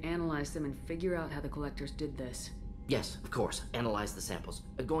like you to analyze them and figure out how the Collectors did this. Yes, of course. Analyze the samples.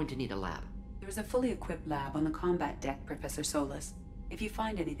 Going to need a lab. There's a fully equipped lab on the combat deck, Professor Solus. If you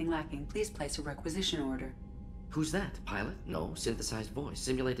find anything lacking, please place a requisition order. Who's that? Pilot? No. Synthesized voice.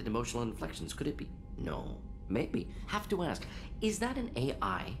 Simulated emotional inflections. Could it be? No. Maybe. Have to ask. Is that an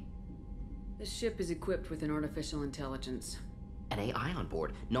AI? This ship is equipped with an artificial intelligence. An AI on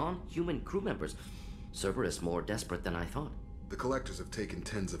board? Non-human crew members? Cerberus more desperate than I thought. The Collectors have taken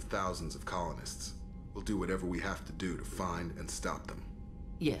tens of thousands of colonists. We'll do whatever we have to do to find and stop them.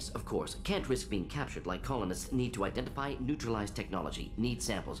 Yes, of course. Can't risk being captured like colonists need to identify, neutralize technology, need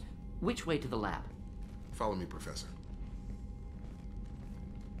samples. Which way to the lab? Follow me, Professor.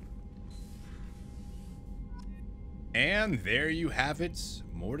 And there you have it.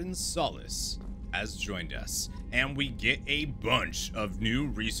 Mordin Solus has joined us. And we get a bunch of new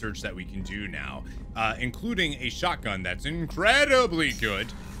research that we can do now, including a shotgun that's incredibly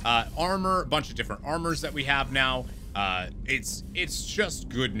good. Armor, a bunch of different armors that we have now. It's just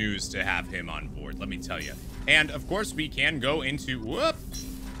good news to have him on board, let me tell you. And of course we can go into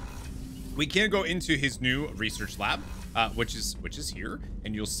his new research lab, which is here,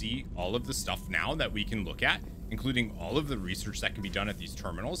 and you'll see all of the stuff now that we can look at, including all of the research that can be done at these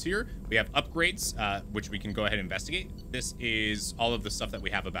terminals here. We have upgrades, which we can go ahead and investigate. This is all of the stuff that we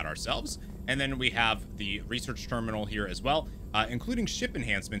have about ourselves. And then we have the research terminal here as well, including ship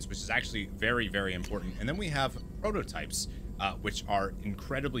enhancements, which is actually very, very important. And then we have prototypes, which are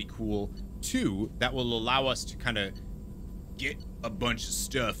incredibly cool too, that will allow us to kind of get a bunch of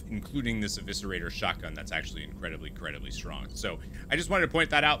stuff, including this eviscerator shotgun that's actually incredibly strong. So I just wanted to point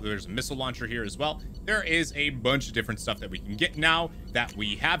that out. There's a missile launcher here as well. There is a bunch of different stuff that we can get now that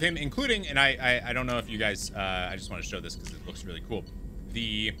we have him, including, and I don't know if you guys, I just want to show this because it looks really cool.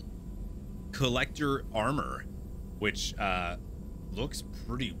 The collector armor, which looks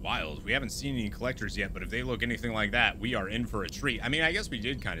pretty wild. We haven't seen any collectors yet, but if they look anything like that, we are in for a treat. I mean, I guess we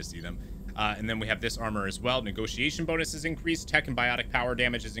did kind of see them. And then we have this armor as well. Negotiation bonus is increased, tech and biotic power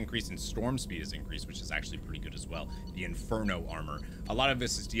damage is increased, and storm speed is increased, which is actually pretty good as well. The Inferno armor. A lot of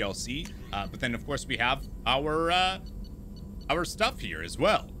this is DLC, but then of course we have our stuff here as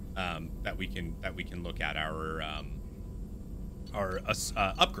well, that we can look at, our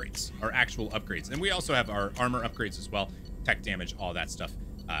upgrades, our actual upgrades. And we also have our armor upgrades as well. Tech damage, all that stuff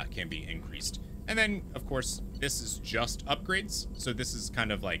can be increased. And then of course this is just upgrades, so this is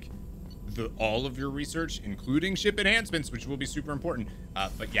kind of like all of your research, including ship enhancements, which will be super important.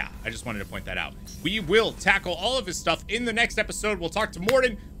 But yeah, I just wanted to point that out. We will tackle all of his stuff in the next episode. We'll talk to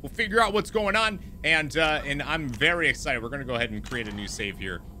Mordin. We'll figure out what's going on, and I'm very excited. We're gonna go ahead and create a new save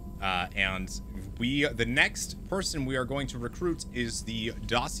here, and the next person we are going to recruit is the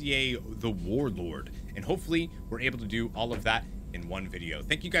Dossier, the Warlord, and hopefully we're able to do all of that in one video.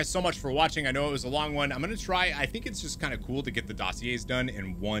 Thank you guys so much for watching. I know it was a long one. I'm gonna try. I think it's just kind of cool to get the dossiers done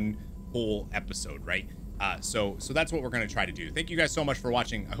in one whole episode, right? So that's what we're going to try to do. Thank you guys so much for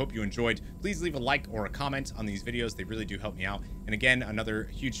watching. I hope you enjoyed. Please leave a like or a comment on these videos. They really do help me out. And again, another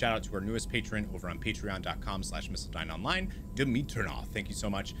huge shout out to our newest patron over on patreon.com/MissildIneOnline, Dimitrov. Thank you so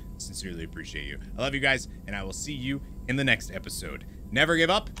much. Sincerely appreciate you. I love you guys, and I will see you in the next episode. Never give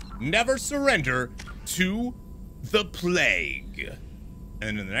up, never surrender to the plague. And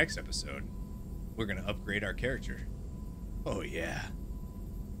then in the next episode, we're going to upgrade our character. Oh yeah.